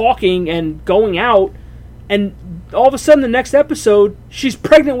fucking talking and going out, and all of a sudden the next episode she's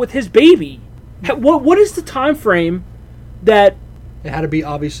pregnant with his baby. What is the time frame that it had to be?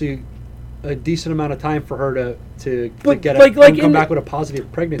 Obviously a decent amount of time for her to get come back with a positive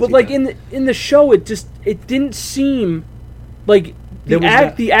pregnancy. But in the show, it didn't seem like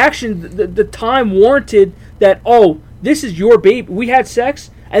the action, the time warranted that. Oh, this is your baby. We had sex,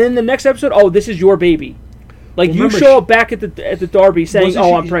 and then the next episode, oh, this is your baby. Like, you show up back at the Derby saying,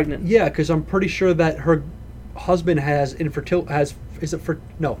 "Oh, I'm pregnant." Yeah, because I'm pretty sure that her husband has infertility.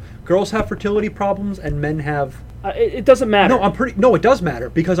 Girls have fertility problems and men have. It doesn't matter. No, it does matter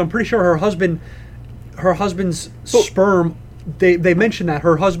because I'm pretty sure her husband's sperm. They mentioned that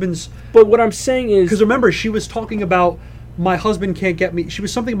her husband's But what I'm saying is, because remember, she was talking about my husband can't get me. She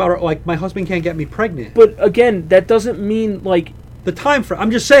was something about like my husband can't get me pregnant. But again, that doesn't mean like the time frame.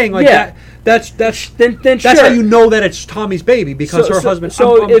 I'm just saying like that. That's then that's sure. how you know that it's Tommy's baby because her husband.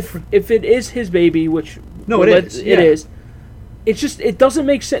 So if it is his baby, which no, it is. It is. It's just it doesn't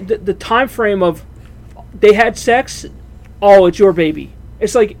make sense. The time frame of they had sex. Oh, it's your baby.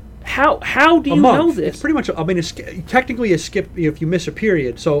 It's like how do you know this? It's pretty much. I mean, it's technically a skip if you miss a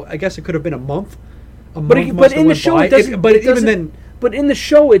period. So I guess it could have been a month. But in the show, it doesn't. Even then. But in the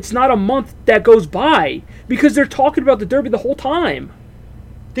show, it's not a month that goes by because they're talking about the Derby the whole time.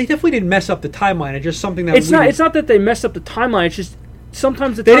 They definitely didn't mess up the timeline. It's just something that it's not that they messed up the timeline. It's just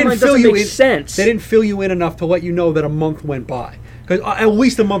sometimes the timeline doesn't make sense. They didn't fill you in enough to let you know that a month went by. Because at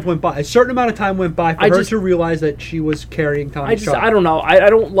least a month went by. A certain amount of time went by for her to realize that she was carrying Tommy's child. I don't know. I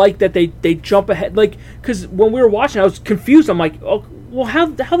don't like that they jump ahead. Like, because when we were watching, I was confused. I'm like, oh, well, how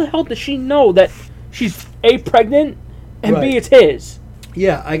the hell does she know that she's A, pregnant, and B, it's his?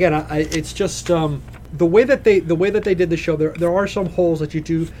 Yeah, again, it's just the way that they did the show. There are some holes that you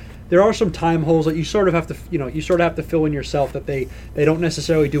do. There are some time holes that you sort of have to fill in yourself. That they don't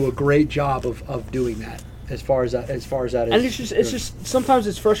necessarily do a great job of doing that. As far as that is, and it's just sometimes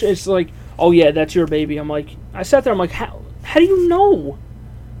it's frustrating. It's like, oh yeah, that's your baby. I sat there. I'm like, how do you know?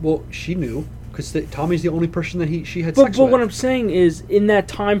 Well, she knew because Tommy's the only person that she had sex with. But what I'm saying is, in that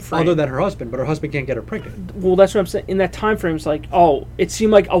time frame, other than her husband, but her husband can't get her pregnant. Well, that's what I'm saying. In that time frame, it's like, oh, it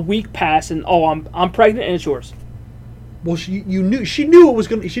seemed like a week passed, and I'm pregnant, and it's yours. Well, she knew it was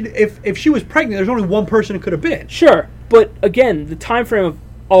going to. If she was pregnant, there's only one person it could have been. Sure, but again, the time frame of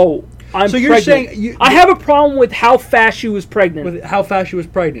I'm so pregnant. You're saying I have a problem with how fast she was pregnant. With how fast she was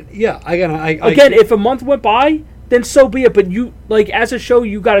pregnant. Yeah, again, if a month went by, then so be it. But you, like, as a show,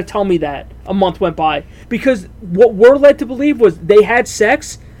 you got to tell me that a month went by because what we're led to believe was they had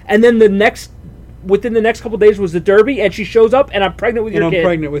sex, and then within the next couple of days was the Derby, and she shows up, and I'm pregnant with your kid. I'm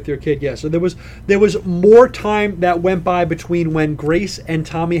pregnant with your kid. Yeah. So there was more time that went by between when Grace and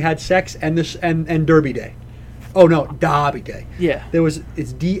Tommy had sex and Derby Day. Oh no, Derby Day. Yeah.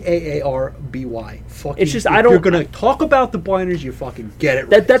 It's DAARBY. Fucking. It's just if you're gonna talk about the blinders, you fucking get it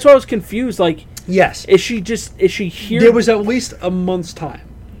right. That's why I was confused. Like, yes. Is she here? There was at least a month's time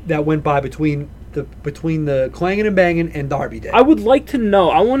that went by between the clanging and banging and Derby Day. I would like to know.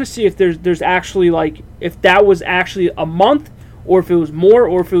 I want to see if there's actually like if that was actually a month or if it was more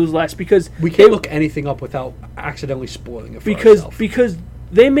or if it was less because we can't look anything up without accidentally spoiling it for ourselves. Because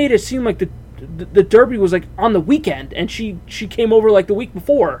they made it seem like the Derby was like on the weekend, and she came over like the week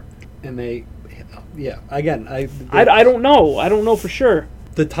before. And again, I don't know. I don't know for sure.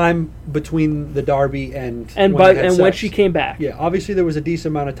 The time between the Derby and when she came back. Yeah, obviously there was a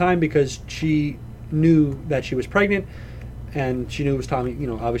decent amount of time because she knew that she was pregnant, and she knew it was Tommy. You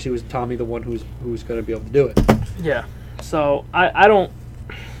know, obviously it was Tommy the one who was going to be able to do it. Yeah. So I don't.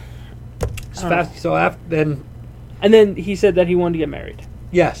 Fast. So after then. And then he said that he wanted to get married.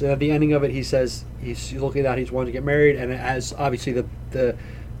 Yes, and at the ending of it, he says he's looking at he's wanting to get married, and as obviously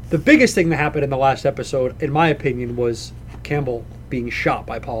the biggest thing that happened in the last episode, in my opinion, was Campbell being shot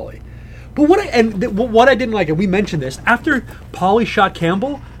by Polly. But what I didn't like, and we mentioned this, after Polly shot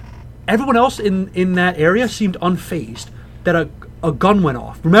Campbell, everyone else in that area seemed unfazed that a gun went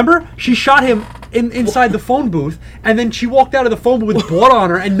off. Remember, she shot him inside the phone booth, and then she walked out of the phone booth with blood on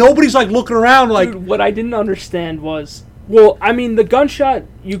her, and nobody's like looking around like. Dude, what I didn't understand was. Well, I mean, the gunshot.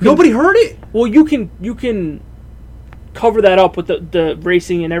 Nobody heard it. Well, you can cover that up with the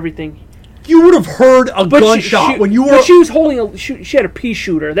racing and everything. You would have heard a gunshot when you were. But she was holding she had a pea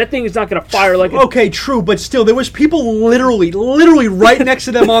shooter. That thing is not going to fire like. Okay, true, but still, there was people literally right next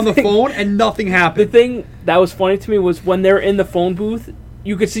to them on the phone, and nothing happened. The thing that was funny to me was when they're in the phone booth,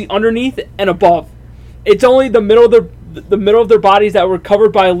 you could see underneath and above. It's only the middle of their bodies that were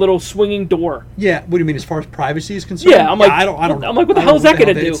covered by a little swinging door. Yeah, what do you mean as far as privacy is concerned? Yeah, I'm like, I don't know. I'm like, what the hell is that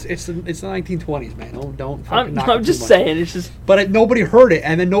going to do? It's the 1920s, man. Don't. I'm just saying, it's just. But nobody heard it,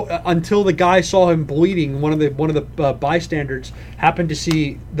 and then until the guy saw him bleeding, one of the bystanders happened to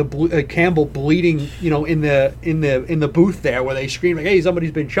see the Campbell bleeding, in the booth there where they screamed like, "Hey,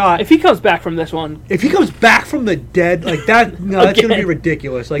 somebody's been shot." If he comes back from this one, if he comes back from the dead like that, no, that's going to be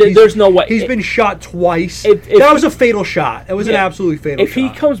ridiculous. Like there's no way he's been shot twice. That was a fatal shot. It was an absolutely fatal shot. If he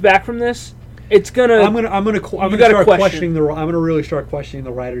comes back from this, it's gonna. I'm gonna start questioning I'm gonna really start questioning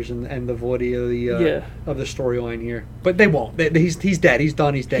the writers and the validity of the storyline here. But they won't. He's dead. He's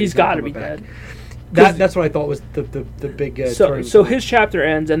done. He's dead. He's got to be dead. That's what I thought was the big. So his chapter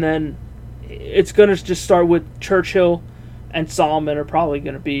ends, and then it's gonna just start with Churchill and Solomon are probably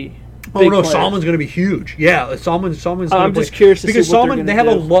gonna be. Oh no, Salman's going to be huge. Yeah, Salman's. I'm just curious to because see what Salman. They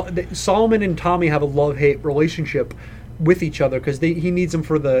have Salman and Tommy have a love-hate relationship with each other because he needs them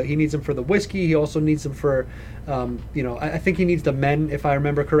for the whiskey. He also needs them for, I think he needs the men, if I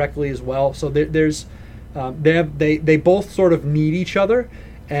remember correctly, as well. So they both sort of need each other,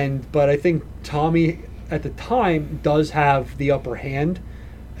 but I think Tommy at the time does have the upper hand,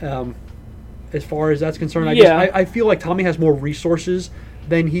 as far as that's concerned. I feel like Tommy has more resources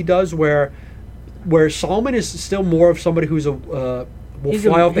than he does, where Salman is still more of somebody who's will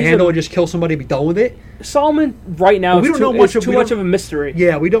fly off the handle and just kill somebody and be done with it. Salman right now is too much of a mystery.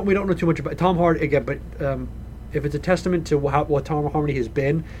 Yeah, we don't know too much about Tom Hardy again, but if it's a testament to what Tom Hardy has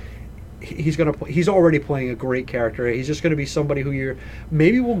been, he's already playing a great character. He's just going to be somebody who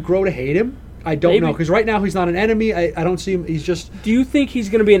maybe will grow to hate him. I don't know, because right now he's not an enemy. I don't see him. He's just. Do you think he's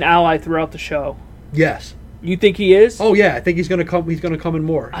going to be an ally throughout the show? Yes. You think he is? Oh yeah, I think he's going to come. He's going to come in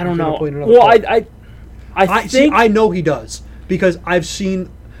more. I don't know. Well, I think I know he does because I've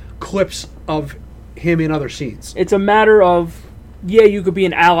seen clips of him in other scenes. It's a matter of, you could be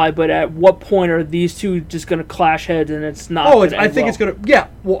an ally, but at what point are these two just going to clash heads and it's not? Oh, I think it's going to. Yeah.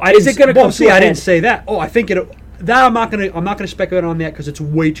 Well, is it going to come? I didn't say that. Oh, I think it. That I'm not going to speculate on that because it's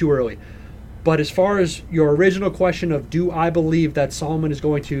way too early. But as far as your original question of do I believe that Salman is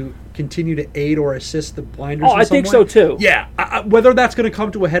going to continue to aid or assist the Blinders? Oh, I think so too. Yeah, whether that's going to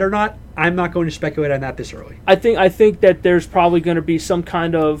come to a head or not, I'm not going to speculate on that this early. I think that there's probably going to be some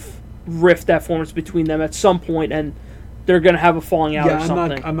kind of rift that forms between them at some point, and they're going to have a falling out or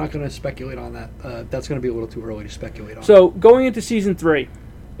something. I'm not going to speculate on that. That's going to be a little too early to speculate on. So going into season 3,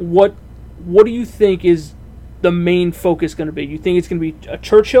 what do you think is the main focus going to be? You think it's going to be a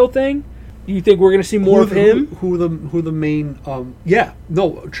Churchill thing? Do you think we're going to see more of him? Who the main?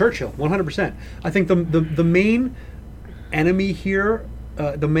 Churchill, 100%. I think the main enemy here,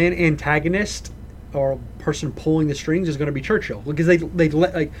 the main antagonist or person pulling the strings is going to be Churchill, because they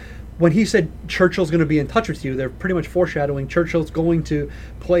let when he said Churchill's going to be in touch with you, they're pretty much foreshadowing Churchill's going to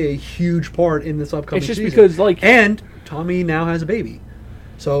play a huge part in this upcoming season. It's just because and Tommy now has a baby,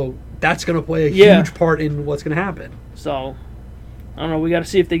 so that's going to play a huge part in what's going to happen. So I don't know. We got to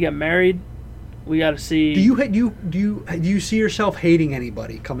see if they get married. We got to see. Do you see yourself hating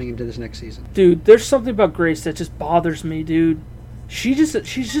anybody coming into this next season? Dude, there's something about Grace that just bothers me, dude. She's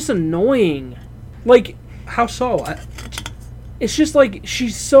just annoying. Like, how so? It's just like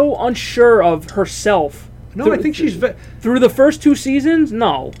she's so unsure of herself. No, I think she's through the first 2 seasons.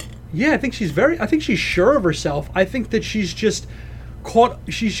 No. Yeah, I think she's sure of herself. I think that she's just caught.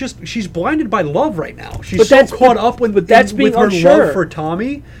 She's blinded by love right now. She's caught up with her love for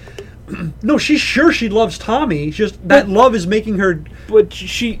Tommy. No, she's sure she loves Tommy. Just that love is making her. But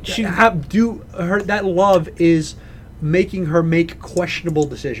that love is making her make questionable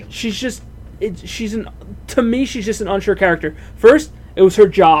decisions. To me, she's just an unsure character. First, it was her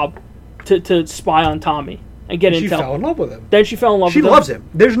job to spy on Tommy and get intel. She fell in love with him. Then she fell in love with him. She loves him.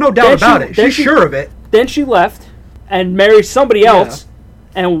 There's no doubt about it. She's sure of it. Then she left and married somebody else.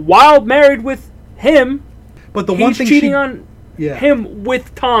 And while married with him, but the one thing cheating on him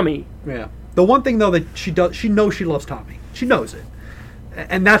with Tommy. Yeah. The one thing though that she does, she knows she loves Tommy. She knows it,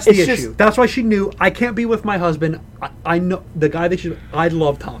 and that's the issue. That's why she knew I can't be with my husband. I know the guy that I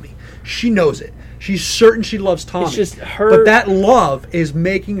love Tommy. She knows it. She's certain she loves Tommy. It's just her. But that love is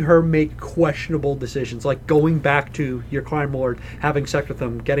making her make questionable decisions, like going back to your crime lord, having sex with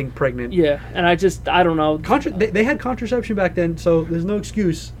him, getting pregnant. Yeah, and I don't know. They had contraception back then, so there's no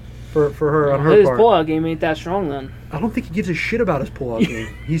excuse for her on her his part. His pullout game ain't that strong then. I don't think he gives a shit about his pullout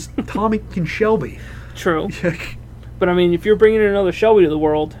game. He's Tommy Shelby. True. But I mean, if you're bringing another Shelby to the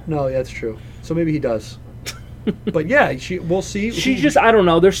world. No, that's true. So maybe he does. But yeah, we'll see. I don't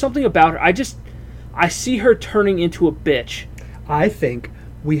know. There's something about her. I see her turning into a bitch. I think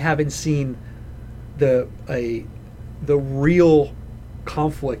we haven't seen the real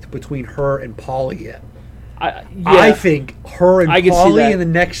conflict between her and Paulie yet. I think her and Paulie in the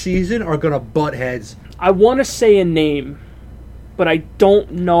next season are going to butt heads. I want to say a name, but I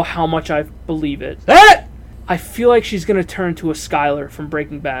don't know how much I believe it. I feel like she's going to turn to a Skylar from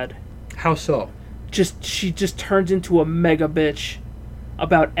Breaking Bad. How so? She just turns into a mega bitch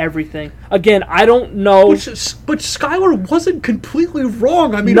about everything. Again, I don't know. But Skylar wasn't completely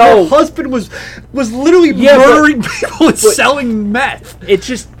wrong. I mean, her husband was literally murdering people and selling meth. It's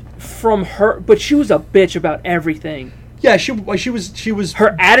just from her, but she was a bitch about everything. Yeah, she was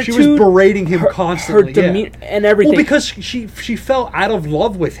her attitude. She was berating him constantly. Her demeanor and everything. Well, because she fell out of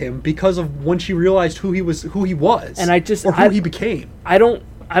love with him because of when she realized who he was, and who he became. I don't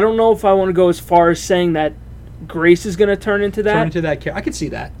know if I want to go as far as saying that Grace is going to turn into that. Turn into that character. I could see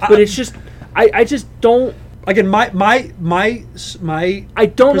that. But it's just, I just don't. Again, my I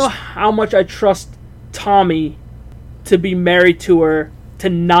don't know how much I trust Tommy to be married to her, to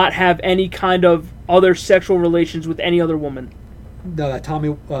not have any kind of other sexual relations with any other woman. No, that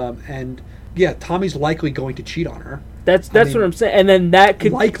Tommy Tommy's likely going to cheat on her. That's what I'm saying, and then that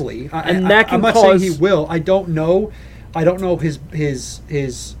could likely, and that can I'm not cause, saying he will. I don't know his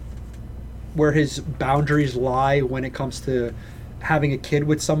where his boundaries lie when it comes to having a kid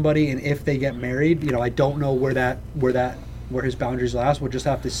with somebody, and if they get married. You know, I don't know where his boundaries lie. We'll just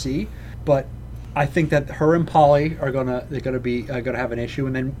have to see. But I think that her and Polly are gonna have an issue,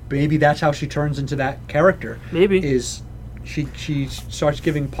 and then maybe that's how she turns into that character. Maybe is she starts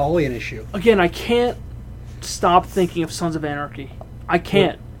giving Polly an issue. Again, I can't stop thinking of Sons of Anarchy. I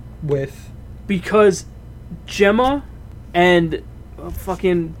can't because Gemma and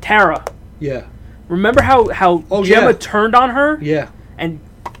fucking Tara. Yeah. Remember how Gemma turned on her? Yeah. And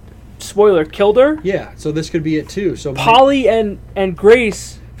spoiler, killed her? Yeah. So this could be it too. So Polly and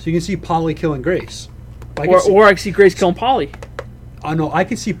Grace. So you can see Polly killing Grace. Or I can see Grace killing Polly. No, I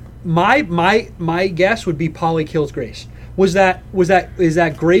can see my guess would be Polly kills Grace. Is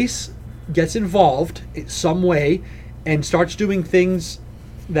that Grace gets involved in some way and starts doing things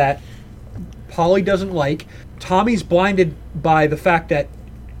that Polly doesn't like. Tommy's blinded by the fact that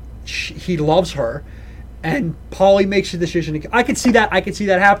he loves her, and Polly makes a decision. I could see that. I could see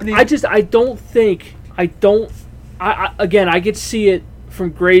that happening. I could see it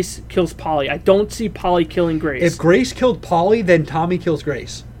from Grace kills Polly. I don't see Polly killing Grace. If Grace killed Polly, then Tommy kills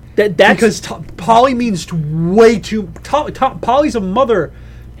Grace. That's because Polly means way too. Polly's a mother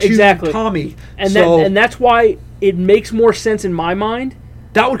to Tommy, and that's why it makes more sense in my mind.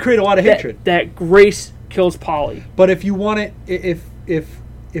 That would create a lot of hatred. That Grace kills Polly. But if you want it, if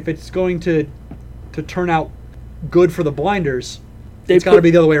it's going to turn out good for the Blinders, it's got to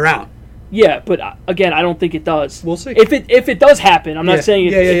be the other way around. Yeah, but again, I don't think it does. We'll see. If it does happen, I'm not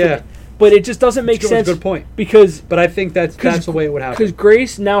saying it. But it just doesn't make sense. That's a good point. But I think that's the way it would happen. Because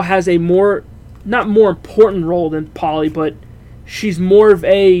Grace now has a not more important role than Polly, but she's more of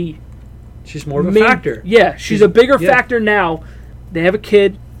a factor. Yeah, she's a bigger factor now. They have a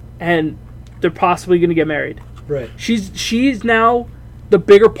kid, and they're possibly going to get married. Right. She's now the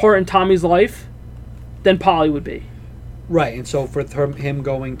bigger part in Tommy's life than Polly would be. Right, and so for him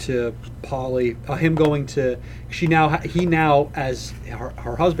going to Polly, he now as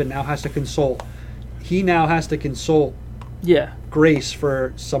her husband now has to consult. He now has to consult. Yeah. Grace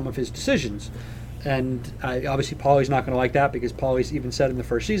for some of his decisions, and obviously Polly's not going to like that because Polly's even said in the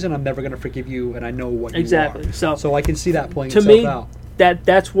first season, "I'm never going to forgive you, and I know what you are." So I can see that playing itself out.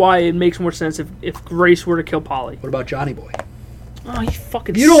 That's why it makes more sense if Grace were to kill Polly. What about Johnny Boy? Oh, he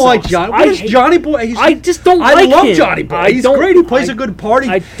fucking You don't sucks. like Johnny? What is Johnny Boy? I just don't like him. I love Johnny Boy. He's great. He plays a good part.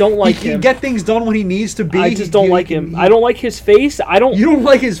 I don't like him. He can get things done when he needs to be. I just don't like him. I don't like his face. You don't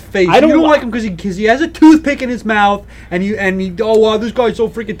like his face. You don't like him because he has a toothpick in his mouth, and oh wow, this guy's so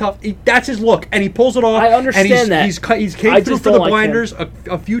freaking tough. That's his look, and he pulls it off. I understand that. He's came through for the Blinders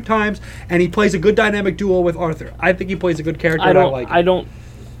a few times, and he plays a good dynamic duo with Arthur. I think he plays a good character. I like him.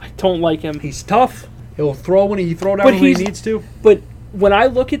 I don't like him. He's tough. He'll throw when he needs to. But when I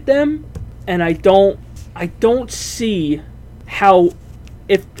look at them, and I don't see how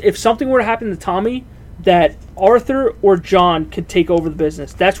if something were to happen to Tommy, that Arthur or John could take over the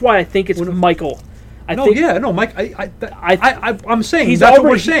business. That's why I think it's Michael. Mike. I'm saying that's what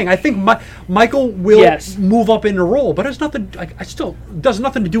we're saying. I think Michael will move up in the role, but it's nothing. I still does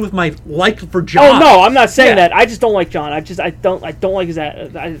nothing to do with my like for John. Oh no, I'm not saying that. I just don't like John. I don't like his.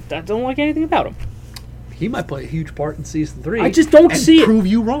 I don't like anything about him. He might play a huge part in season 3. I just don't see it. Prove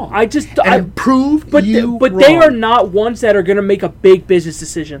you wrong. But wrong. They are not ones that are going to make a big business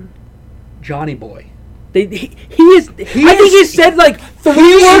decision. Johnny Boy. He is. I think he said like 3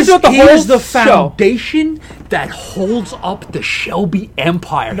 words of the whole show. He is the foundation that holds up the Shelby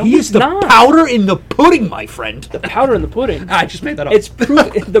Empire. No, he is the powder in the pudding, my friend. The powder in the pudding. I just made that up. It's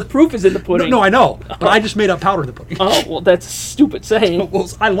proof. The proof is in the pudding. No, I know, but I just made up powder in the pudding. Oh well, that's a stupid saying. Well,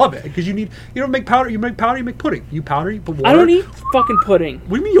 I love it because you don't make powder. You make powder. You make pudding. You powder. You put water. I don't eat fucking pudding. What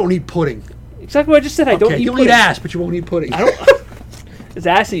do you mean you don't eat pudding? Exactly what I just said. I don't eat pudding. You'll eat ass, but you won't eat pudding. I don't. It's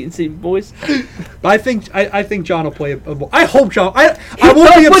ass eating season, boys. I think John will play I hope John. I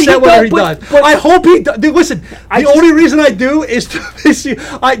won't be upset whether he does. I hope he does. Listen, the only reason I do is to miss you.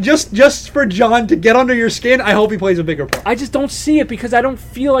 Just for John to get under your skin. I hope he plays a bigger part. I just don't see it because I don't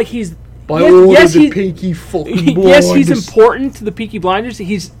feel like he's. Yes, he's Peaky fucking Blinders. Yes, he's important to the Peaky Blinders.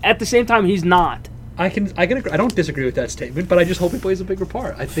 He's at the same time he's not. I can agree. I don't disagree with that statement, but I just hope he plays a bigger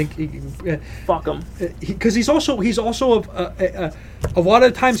part. I think fuck him, because he's also a lot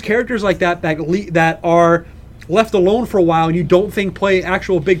of times characters like that are left alone for a while and you don't think play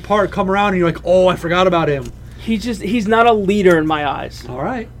actual big part, come around and you're like, oh, I forgot about him. He's not a leader in my eyes. All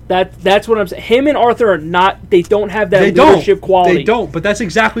right. That's what I'm saying. Him and Arthur are not. They don't have that leadership quality. They don't. But that's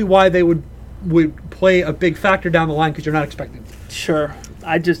exactly why they would play a big factor down the line because you're not expecting them. Sure.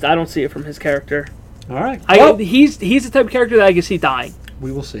 I don't see it from his character. All right. He's the type of character that I can see dying.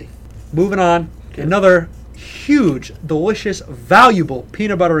 We will see. Moving on. Okay. Another huge, delicious, valuable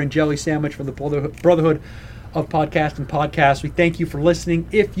peanut butter and jelly sandwich from the Brotherhood of Podcast and Podcasts. We thank you for listening.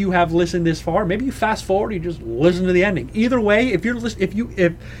 If you have listened this far, maybe you fast forward, you just listen to the ending. Either way, if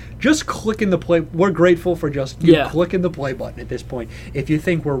just clicking the play, we're grateful for just clicking the play button at this point. If you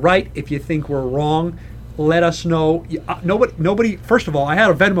think we're right, if you think we're wrong, let us know. Nobody. First of all, I had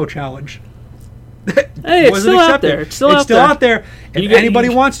a Venmo challenge. Hey, it's still out there. It's still out there. If anybody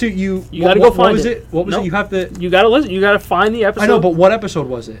wants to, you got to go find it. What was it? You have to. You got to listen. You got to find the episode. I know, but what episode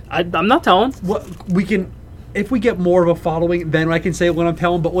was it? I'm not telling. What we can. If we get more of a following, then I can say what I'm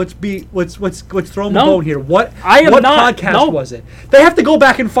telling. But let's throw them a bone here. What podcast was it? They have to go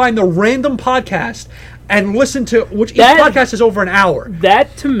back and find the random podcast and listen to each podcast is over an hour.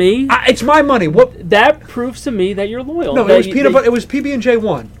 That to me, it's my money. That proves to me that you're loyal. No, it was peanut butter. It was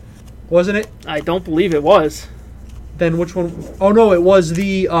PB&J1, wasn't it? I don't believe it was. Then which one? Oh no, it was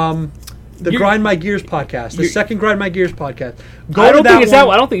the Grind My Gears podcast. The second Grind My Gears podcast. I don't think it's that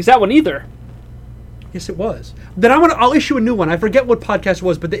one. I don't think it's that one either. Yes, it was. Then I'll issue a new one. I forget what podcast it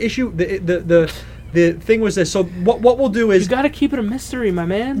was, but the issue, the thing was this. So what we'll do is you got to keep it a mystery, my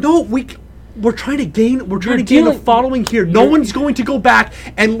man. No, we're trying to gain a following here. No one's going to go back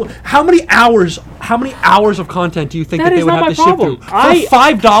and how many hours of content do you think that they would have to sift through? For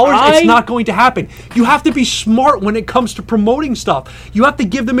 $5, it's not going to happen. You have to be smart when it comes to promoting stuff. You have to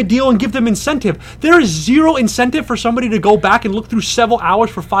give them a deal and give them incentive. There is zero incentive for somebody to go back and look through several hours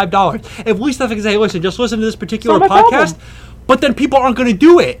for $5. At least I can say, hey, listen, just listen to this particular podcast. But then people aren't going to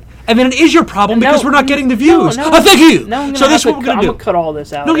do it. And then it is your problem because we're not getting the views. Thank you. So this is what we're going to do. I'm going to cut all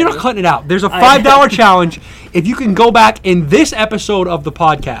this out. No, you're not cutting it out. There's a $5 challenge. If you can go back in this episode of the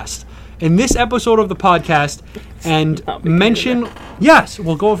podcast, and mention, yes,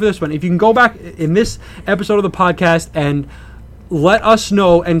 we'll go over this one. If you can go back in this episode of the podcast and let us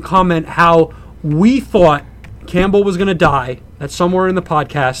know and comment how we thought Campbell was going to die, that's somewhere in the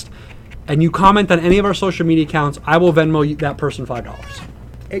podcast, and you comment on any of our social media accounts, I will Venmo that person $5.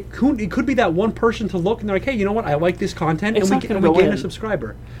 It could be that one person to look and they're like, hey, you know what? I like this content, and we gain a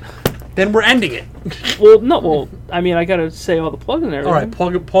subscriber. Then we're ending it. Well, I mean, I gotta say all the plug in there. All right,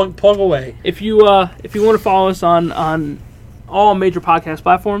 plug away. If you want to follow us on all major podcast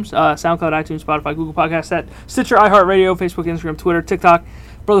platforms, SoundCloud, iTunes, Spotify, Google Podcasts, Stitcher, iHeartRadio, Facebook, Instagram, Twitter, TikTok,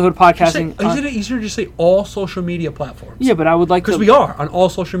 Brotherhood Podcasting. Isn't it easier to just say all social media platforms? Yeah, but I would like to... Because we are on all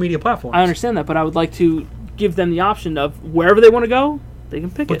social media platforms. I understand that, but I would like to give them the option of wherever they want to go, they can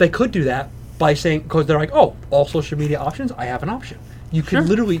pick it. But they could do that by saying, because they're like, oh, all social media options, I have an option. You can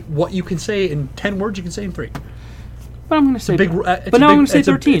literally, what you can say in 10 words, you can say in 3. But I'm going to say... I'm going to say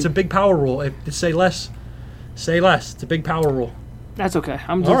 13. It's a big power rule. Say less. Say less. It's a big power rule. That's okay.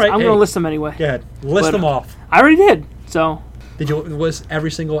 I'm going to list them anyway. Go ahead. List them off. I already did, so... Did you list every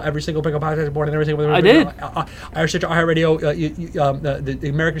single pickup podcast board and every single? I did. Irish Stitcher, iHeartRadio, the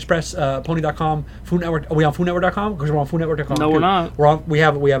American Express, Pony.com, Food Network. Are we on FoodNetwork.com? Because we're on FoodNetwork.com. No, we're not. We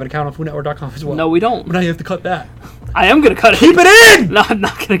have an account on FoodNetwork.com as well. No, we don't. But now you have to cut that. I am going to cut it. Keep it in. No, I'm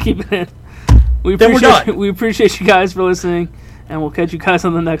not going to keep it in. We appreciate you guys for listening, and we'll catch you guys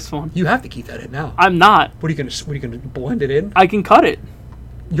on the next one. You have to keep that in now. I'm not. What are you going to blend it in? I can cut it.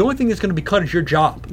 The only thing that's going to be cut is your job.